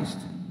of Christ.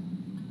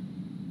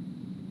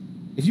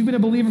 If you've been a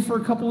believer for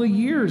a couple of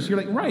years, you're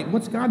like, right,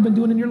 what's God been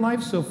doing in your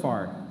life so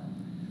far?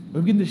 We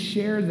begin to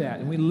share that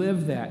and we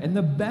live that. And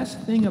the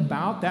best thing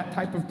about that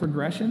type of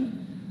progression,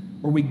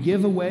 where we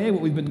give away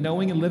what we've been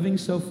knowing and living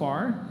so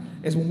far,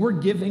 is when we're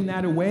giving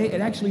that away,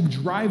 it actually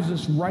drives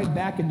us right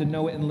back into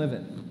know it and live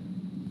it.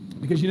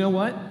 Because you know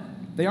what?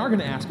 They are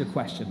going to ask a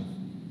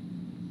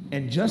question.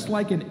 And just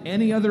like in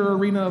any other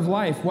arena of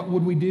life, what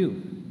would we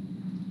do?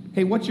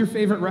 Hey, what's your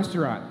favorite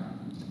restaurant?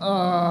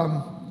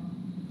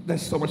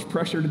 That's so much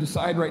pressure to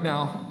decide right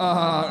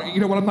now.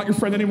 You know what? I'm not your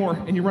friend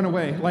anymore. And you run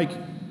away. Like,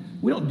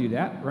 we don't do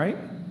that, right?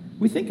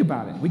 We think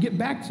about it. We get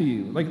back to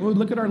you. Like,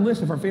 look at our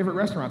list of our favorite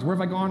restaurants. Where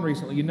have I gone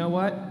recently? You know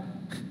what?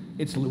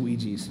 It's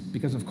Luigi's.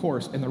 Because, of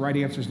course, and the right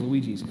answer is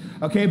Luigi's.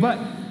 Okay, but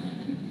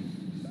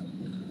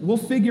we'll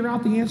figure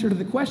out the answer to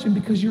the question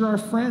because you're our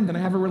friend and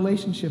I have a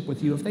relationship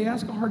with you. If they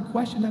ask a hard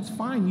question, that's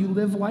fine. You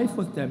live life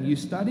with them. You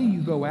study,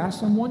 you go ask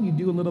someone, you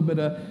do a little bit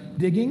of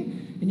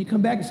digging, and you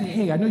come back and say,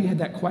 hey, I know you had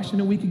that question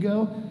a week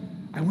ago.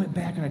 I went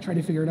back and I tried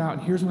to figure it out,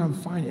 and here's what I'm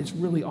finding. It's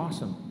really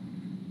awesome.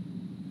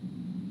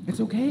 It's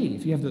okay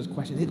if you have those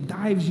questions. It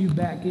dives you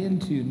back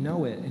into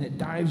know it, and it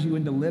dives you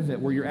into live it,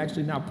 where you're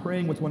actually now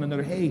praying with one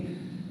another. Hey,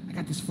 I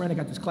got this friend, I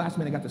got this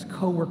classmate, I got this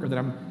coworker that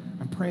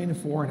I'm praying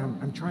for,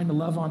 and I'm trying to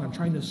love on, I'm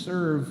trying to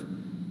serve.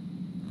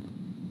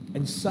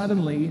 And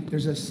suddenly,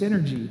 there's a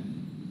synergy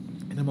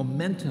and a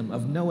momentum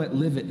of know it,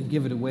 live it, and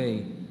give it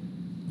away.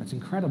 That's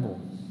incredible.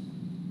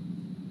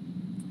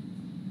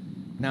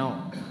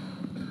 Now,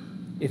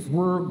 if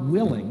we're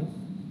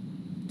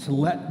willing to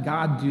let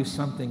God do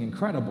something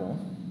incredible,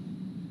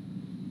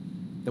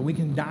 then we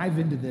can dive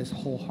into this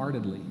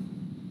wholeheartedly.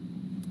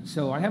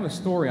 So I have a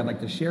story I'd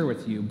like to share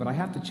with you, but I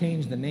have to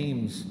change the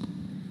names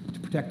to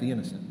protect the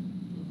innocent.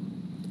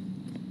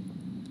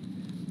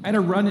 I had a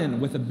run-in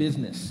with a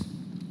business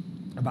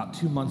about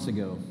 2 months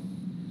ago,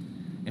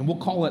 and we'll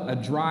call it a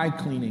dry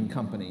cleaning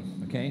company,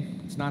 okay?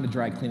 It's not a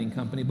dry cleaning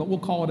company, but we'll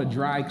call it a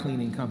dry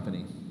cleaning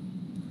company.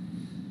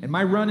 And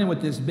my run-in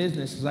with this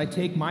business is I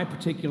take my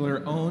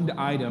particular owned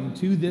item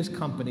to this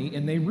company,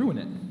 and they ruin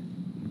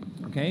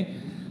it, okay?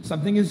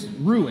 Something is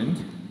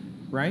ruined,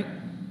 right?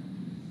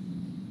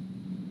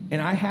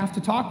 And I have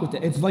to talk with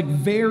it. It's like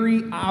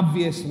very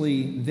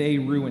obviously they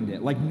ruined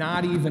it. Like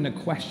not even a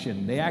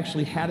question. They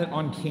actually had it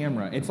on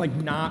camera. It's like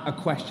not a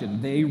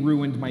question. They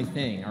ruined my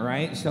thing, all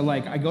right? So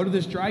like I go to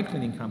this dry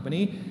cleaning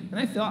company and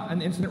I fill out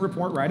an incident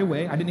report right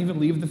away. I didn't even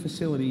leave the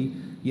facility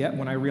yet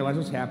when I realized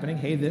what's happening.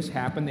 Hey, this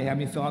happened. They had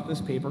me fill out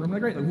this paper. I'm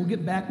like, great, we'll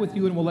get back with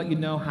you and we'll let you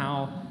know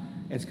how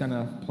it's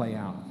gonna play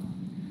out.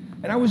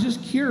 And I was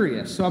just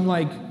curious. So I'm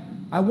like,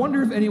 I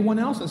wonder if anyone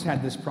else has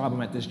had this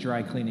problem at this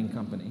dry cleaning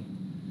company.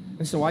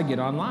 And so I get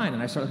online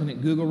and I start looking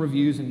at Google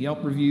reviews and Yelp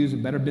reviews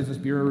and Better Business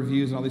Bureau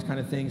reviews and all these kind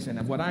of things.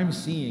 And what I'm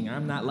seeing,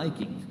 I'm not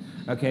liking.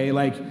 Okay,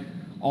 like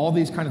all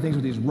these kind of things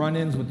with these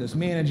run-ins with this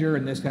manager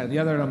and this guy and the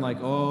other. And I'm like,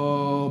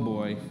 oh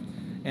boy.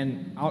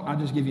 And I'll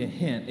just give you a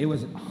hint. It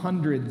was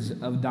hundreds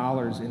of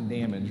dollars in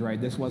damage, right?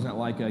 This wasn't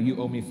like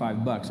you owe me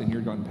 $5 and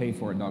you're going to pay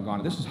for it, doggone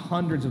it. This was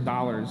hundreds of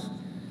dollars.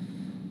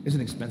 It's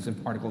an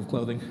expensive article of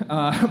clothing,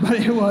 but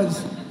it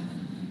was.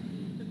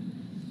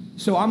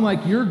 So I'm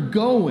like, you're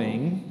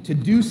going to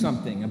do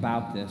something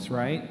about this,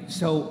 right?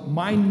 So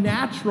my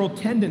natural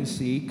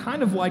tendency,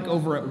 kind of like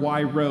over at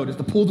Y Road, is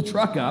to pull the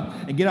truck up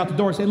and get out the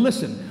door and say,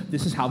 listen,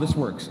 this is how this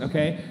works,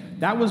 okay?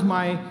 That was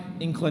my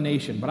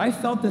inclination. But I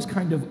felt this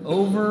kind of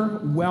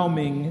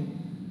overwhelming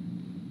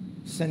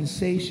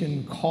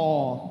sensation,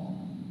 call,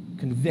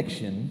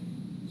 conviction,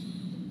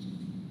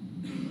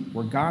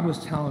 where God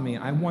was telling me,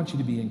 I want you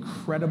to be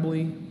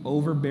incredibly,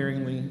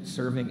 overbearingly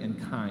serving and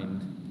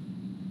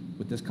kind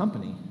with this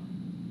company.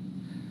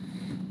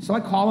 So I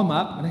call him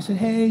up and I said,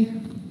 hey,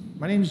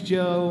 my name's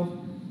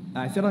Joe.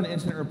 I filled out an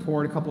incident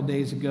report a couple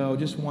days ago,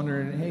 just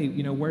wondering, hey,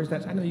 where's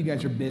that? I know you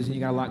guys are busy, you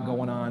got a lot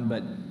going on,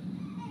 but,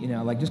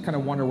 just kind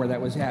of wonder where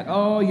that was at.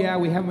 Oh, yeah,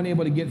 we haven't been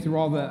able to get through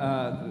all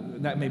the,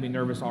 that made me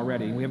nervous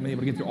already. We haven't been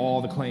able to get through all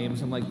the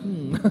claims. I'm like,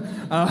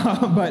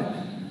 but,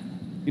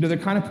 they're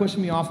kind of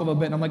pushing me off a little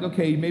bit, and I'm like,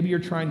 okay, maybe you're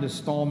trying to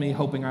stall me,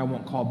 hoping I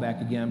won't call back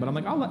again. But I'm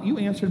like, you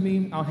answered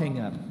me, I'll hang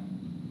up.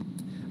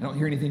 I don't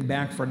hear anything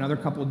back for another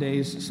couple of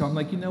days. So I'm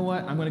like, you know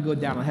what? I'm going to go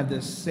down. I have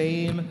this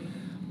same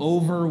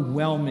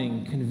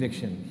overwhelming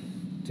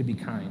conviction to be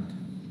kind.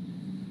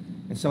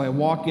 And so I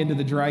walk into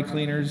the dry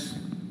cleaners,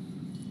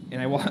 and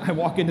I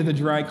walk into the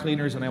dry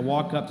cleaners, and I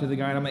walk up to the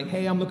guy, and I'm like,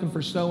 hey, I'm looking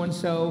for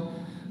so-and-so.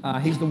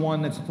 He's the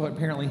one that's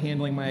apparently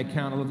handling my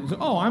account. So,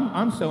 oh,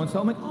 I'm so-and-so.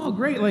 I'm like, oh,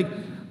 great. Like,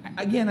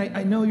 again,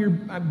 I know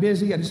I'm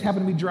busy. I just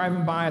happened to be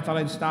driving by. I thought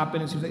I'd stop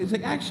in. And it's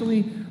like,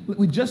 actually,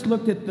 we just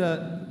looked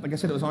at like I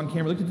said, it was on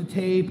camera, looked at the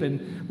tape,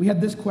 and we had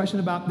this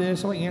question about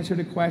this, so I answered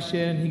a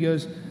question. He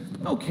goes,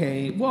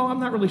 okay, well, I'm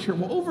not really sure.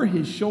 Well, over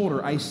his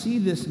shoulder, I see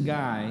this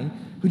guy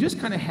who just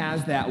kind of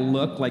has that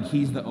look like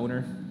he's the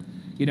owner.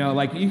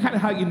 Like you kind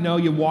of how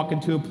you walk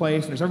into a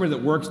place, and there's everybody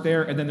that works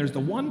there, and then there's the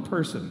one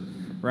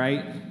person, right?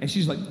 And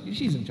she's like,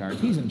 she's in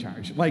charge, he's in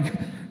charge. Like,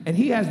 and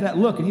he has that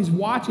look, and he's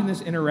watching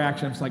this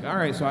interaction. It's like, all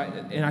right,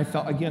 I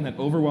felt, again, that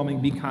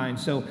overwhelming be kind.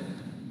 So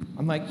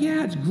I'm like,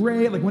 yeah, it's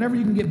great. Like, whenever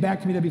you can get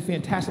back to me, that'd be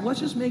fantastic. Let's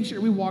just make sure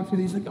we walk through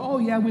these. Like, oh,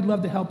 yeah, we'd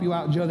love to help you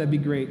out, Joe. That'd be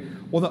great.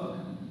 Well,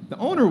 the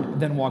owner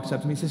then walks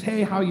up to me and says,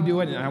 hey, how you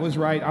doing? And I was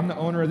right. I'm the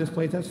owner of this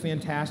place. That's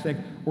fantastic.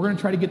 We're going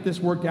to try to get this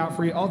worked out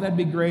for you. Oh, that'd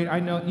be great. I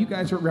know you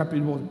guys are a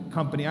reputable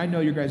company. I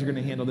know you guys are going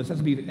to handle this.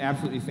 That'd be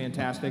absolutely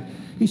fantastic.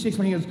 He shakes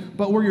my hand and goes,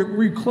 but were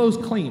your clothes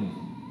clean?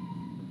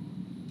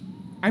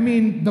 I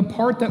mean, the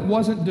part that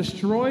wasn't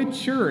destroyed,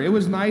 sure, it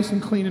was nice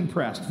and clean and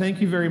pressed.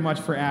 Thank you very much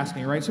for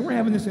asking, right? So we're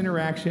having this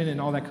interaction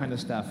and all that kind of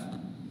stuff.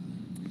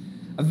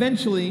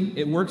 Eventually,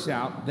 it works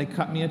out. They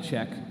cut me a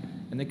check,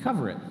 and they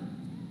cover it.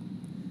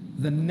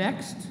 The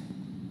next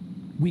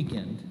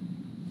weekend,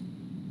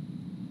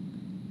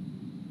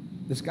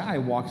 this guy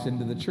walks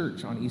into the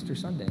church on Easter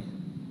Sunday.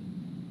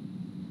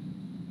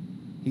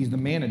 He's the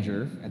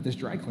manager at this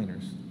dry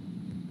cleaners.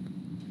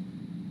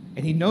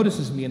 And he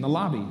notices me in the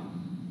lobby.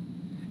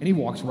 And he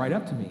walks right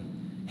up to me.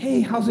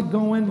 Hey, how's it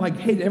going? Like,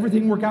 hey, did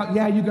everything work out?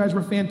 Yeah, you guys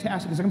were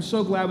fantastic. He's like, I'm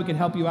so glad we could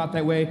help you out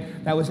that way.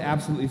 That was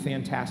absolutely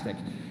fantastic.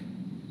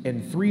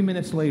 And 3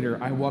 minutes later,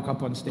 I walk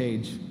up on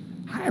stage.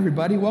 Hi,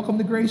 everybody. Welcome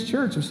to Grace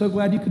Church. I'm so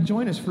glad you could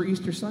join us for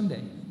Easter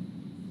Sunday.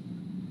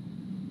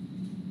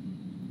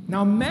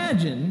 Now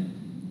imagine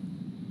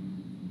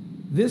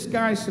this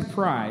guy's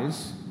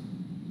surprise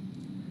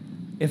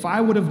if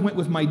I would have went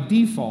with my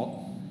default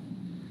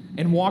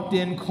and walked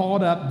in,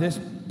 called up this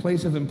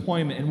place of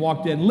employment and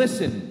walked in,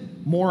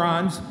 listen,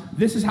 morons,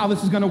 this is how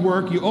this is going to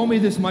work. You owe me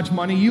this much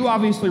money. You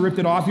obviously ripped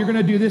it off. You're going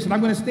to do this, and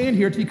I'm going to stand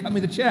here till you cut me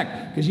the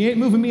check because you ain't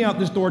moving me out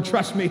this door,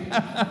 trust me.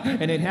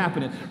 It ain't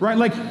happening, right?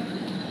 Like,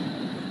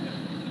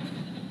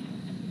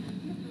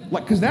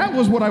 because that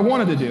was what I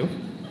wanted to do.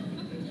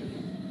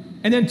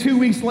 And then 2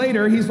 weeks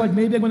later, he's like,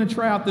 maybe I'm going to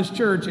try out this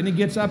church. And he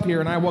gets up here,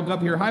 and I walk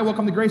up here, hi,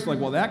 welcome to Grace.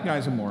 Like, well, that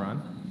guy's a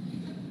moron.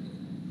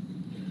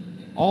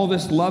 All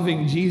this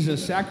loving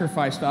Jesus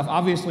sacrifice stuff.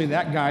 Obviously,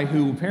 that guy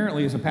who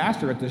apparently is a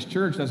pastor at this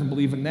church doesn't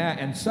believe in that.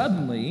 And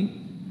suddenly,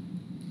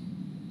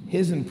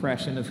 his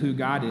impression of who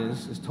God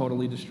is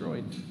totally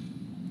destroyed.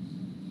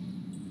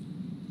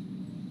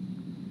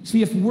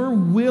 See, if we're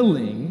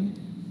willing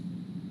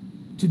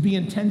to be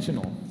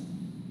intentional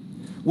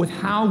with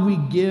how we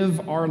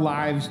give our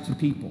lives to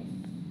people,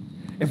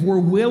 if we're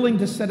willing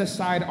to set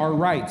aside our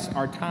rights,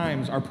 our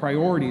times, our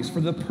priorities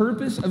for the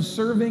purpose of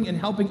serving and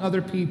helping other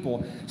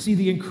people see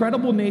the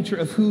incredible nature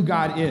of who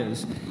God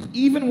is,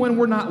 even when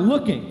we're not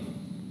looking,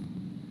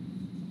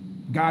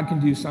 God can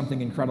do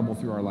something incredible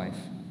through our life.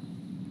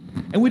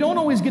 And we don't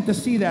always get to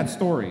see that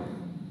story,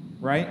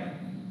 right?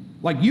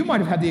 Like you might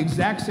have had the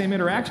exact same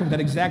interaction with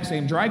that exact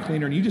same dry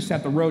cleaner and you just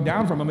sat the row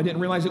down from him and didn't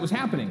realize it was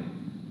happening.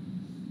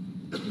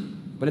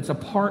 But it's a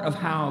part of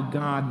how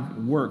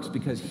God works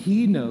because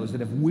he knows that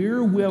if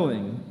we're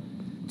willing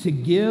to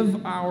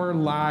give our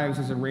lives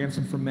as a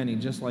ransom for many,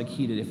 just like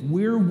he did, if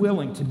we're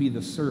willing to be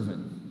the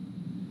servant,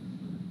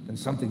 then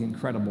something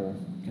incredible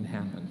can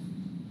happen.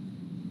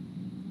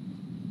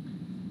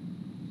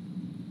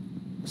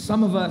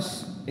 Some of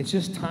us, it's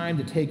just time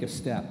to take a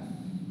step.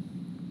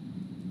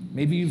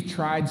 Maybe you've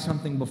tried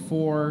something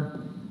before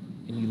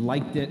and you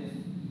liked it,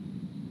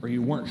 or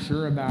you weren't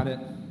sure about it,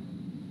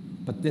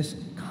 but this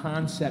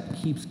concept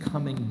keeps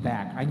coming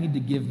back. I need to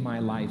give my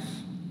life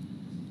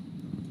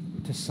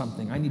to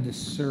something. I need to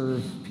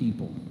serve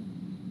people.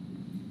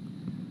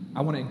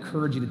 I want to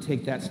encourage you to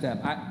take that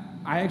step.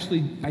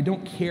 I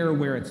don't care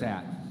where it's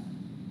at.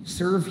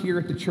 Serve here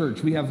at the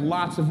church. We have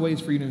lots of ways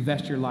for you to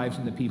invest your lives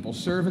into people.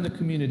 Serve in the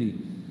community.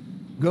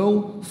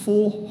 Go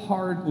full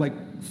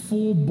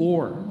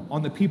bore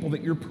on the people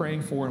that you're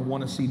praying for and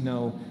want to see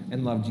know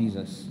and love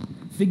Jesus.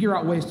 Figure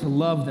out ways to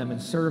love them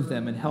and serve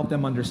them and help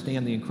them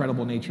understand the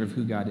incredible nature of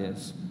who God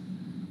is.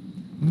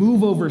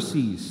 Move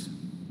overseas,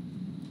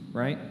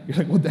 right? You're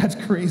like, well, that's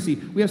crazy.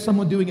 We have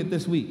someone doing it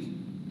this week.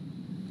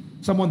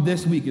 Someone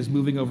this week is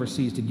moving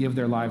overseas to give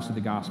their lives to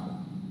the gospel,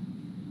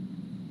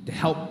 to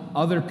help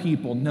other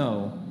people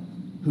know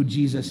who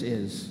Jesus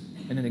is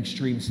in an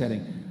extreme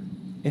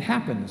setting. It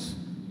happens.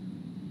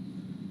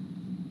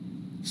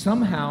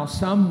 Somehow,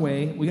 some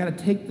way, we got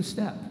to take the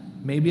step.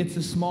 Maybe it's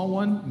a small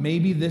one.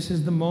 Maybe this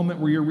is the moment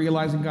where you're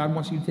realizing God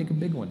wants you to take a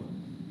big one.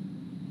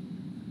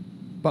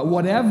 But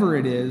whatever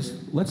it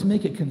is, let's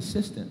make it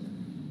consistent.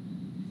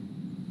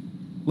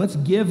 Let's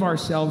give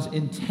ourselves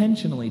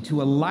intentionally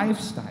to a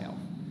lifestyle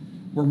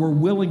where we're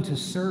willing to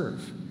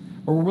serve,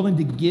 or we're willing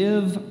to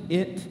give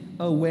it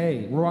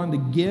away. We're willing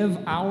to give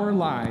our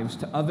lives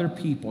to other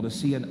people to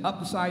see an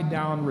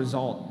upside-down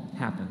result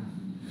happen,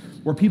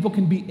 where people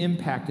can be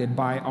impacted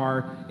by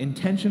our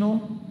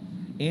intentional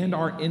and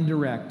our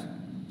indirect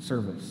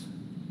service.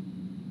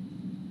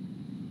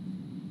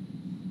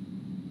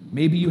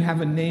 Maybe you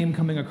have a name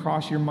coming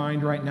across your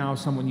mind right now,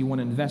 someone you want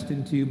to invest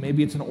into.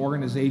 Maybe it's an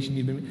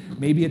organization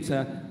maybe it's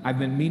I've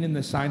been meaning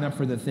to sign up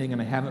for the thing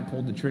and I haven't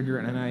pulled the trigger,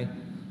 and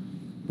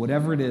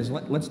whatever it is,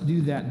 let's do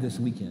that this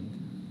weekend.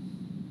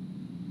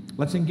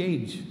 Let's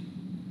engage.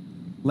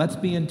 Let's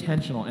be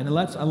intentional, and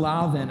let's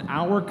allow then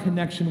our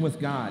connection with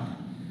God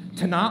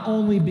to not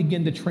only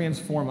begin to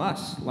transform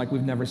us like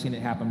we've never seen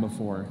it happen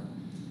before,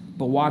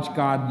 but watch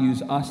God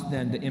use us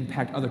then to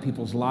impact other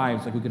people's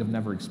lives like we could have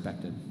never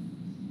expected.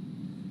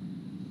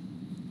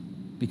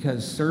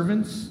 Because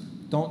servants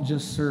don't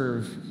just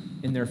serve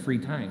in their free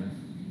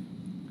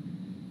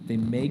time. They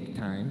make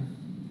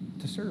time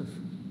to serve.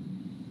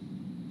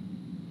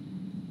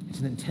 It's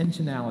an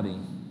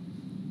intentionality.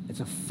 It's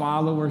a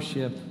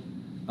followership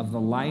of the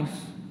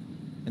life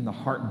and the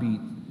heartbeat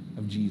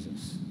of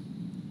Jesus.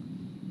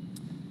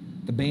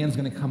 The band's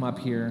going to come up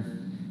here,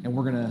 and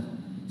we're going to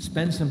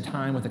spend some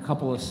time with a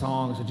couple of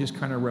songs to just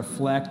kind of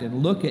reflect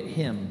and look at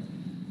him.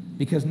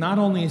 Because not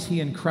only is he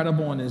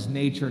incredible in his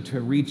nature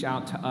to reach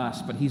out to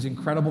us, but he's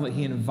incredible that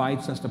he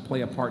invites us to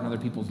play a part in other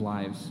people's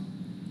lives.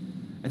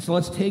 And so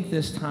let's take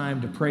this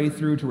time to pray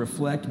through, to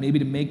reflect, maybe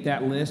to make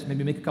that list,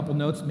 maybe make a couple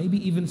notes,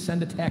 maybe even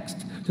send a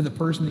text to the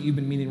person that you've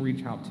been meaning to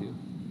reach out to.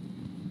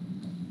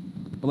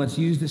 But let's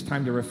use this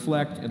time to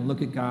reflect and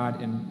look at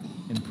God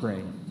and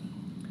pray.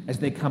 As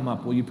they come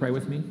up, will you pray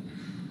with me?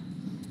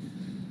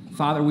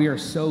 Father, we are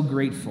so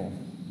grateful,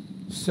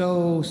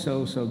 so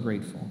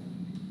grateful.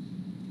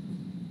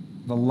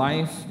 The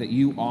life that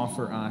you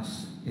offer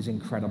us is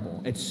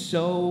incredible. It's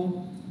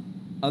so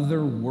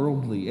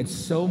otherworldly. It's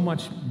so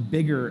much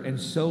bigger and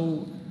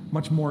so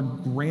much more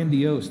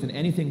grandiose than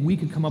anything we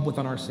could come up with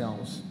on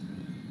ourselves.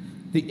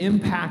 The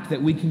impact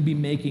that we can be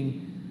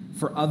making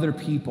for other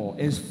people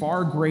is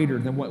far greater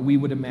than what we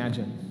would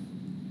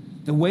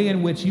imagine. The way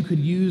in which you could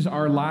use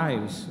our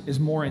lives is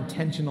more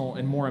intentional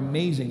and more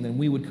amazing than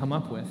we would come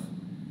up with.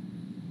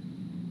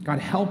 God,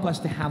 help us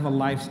to have a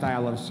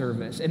lifestyle of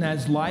service. And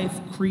as life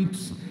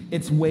creeps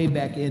its way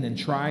back in and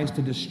tries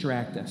to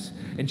distract us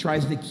and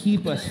tries to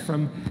keep us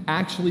from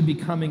actually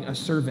becoming a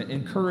servant,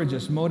 encourage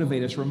us,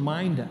 motivate us,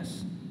 remind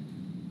us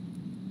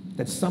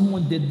that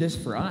someone did this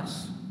for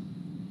us,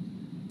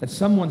 that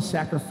someone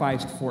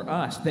sacrificed for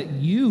us, that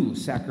you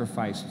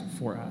sacrificed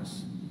for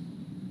us.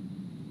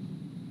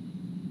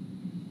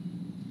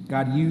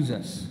 God, use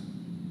us.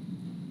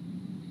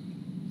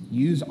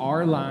 Use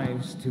our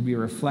lives to be a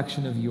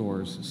reflection of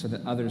yours so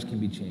that others can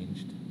be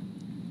changed.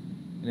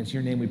 And it's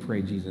your name we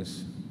pray,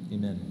 Jesus.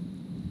 Amen.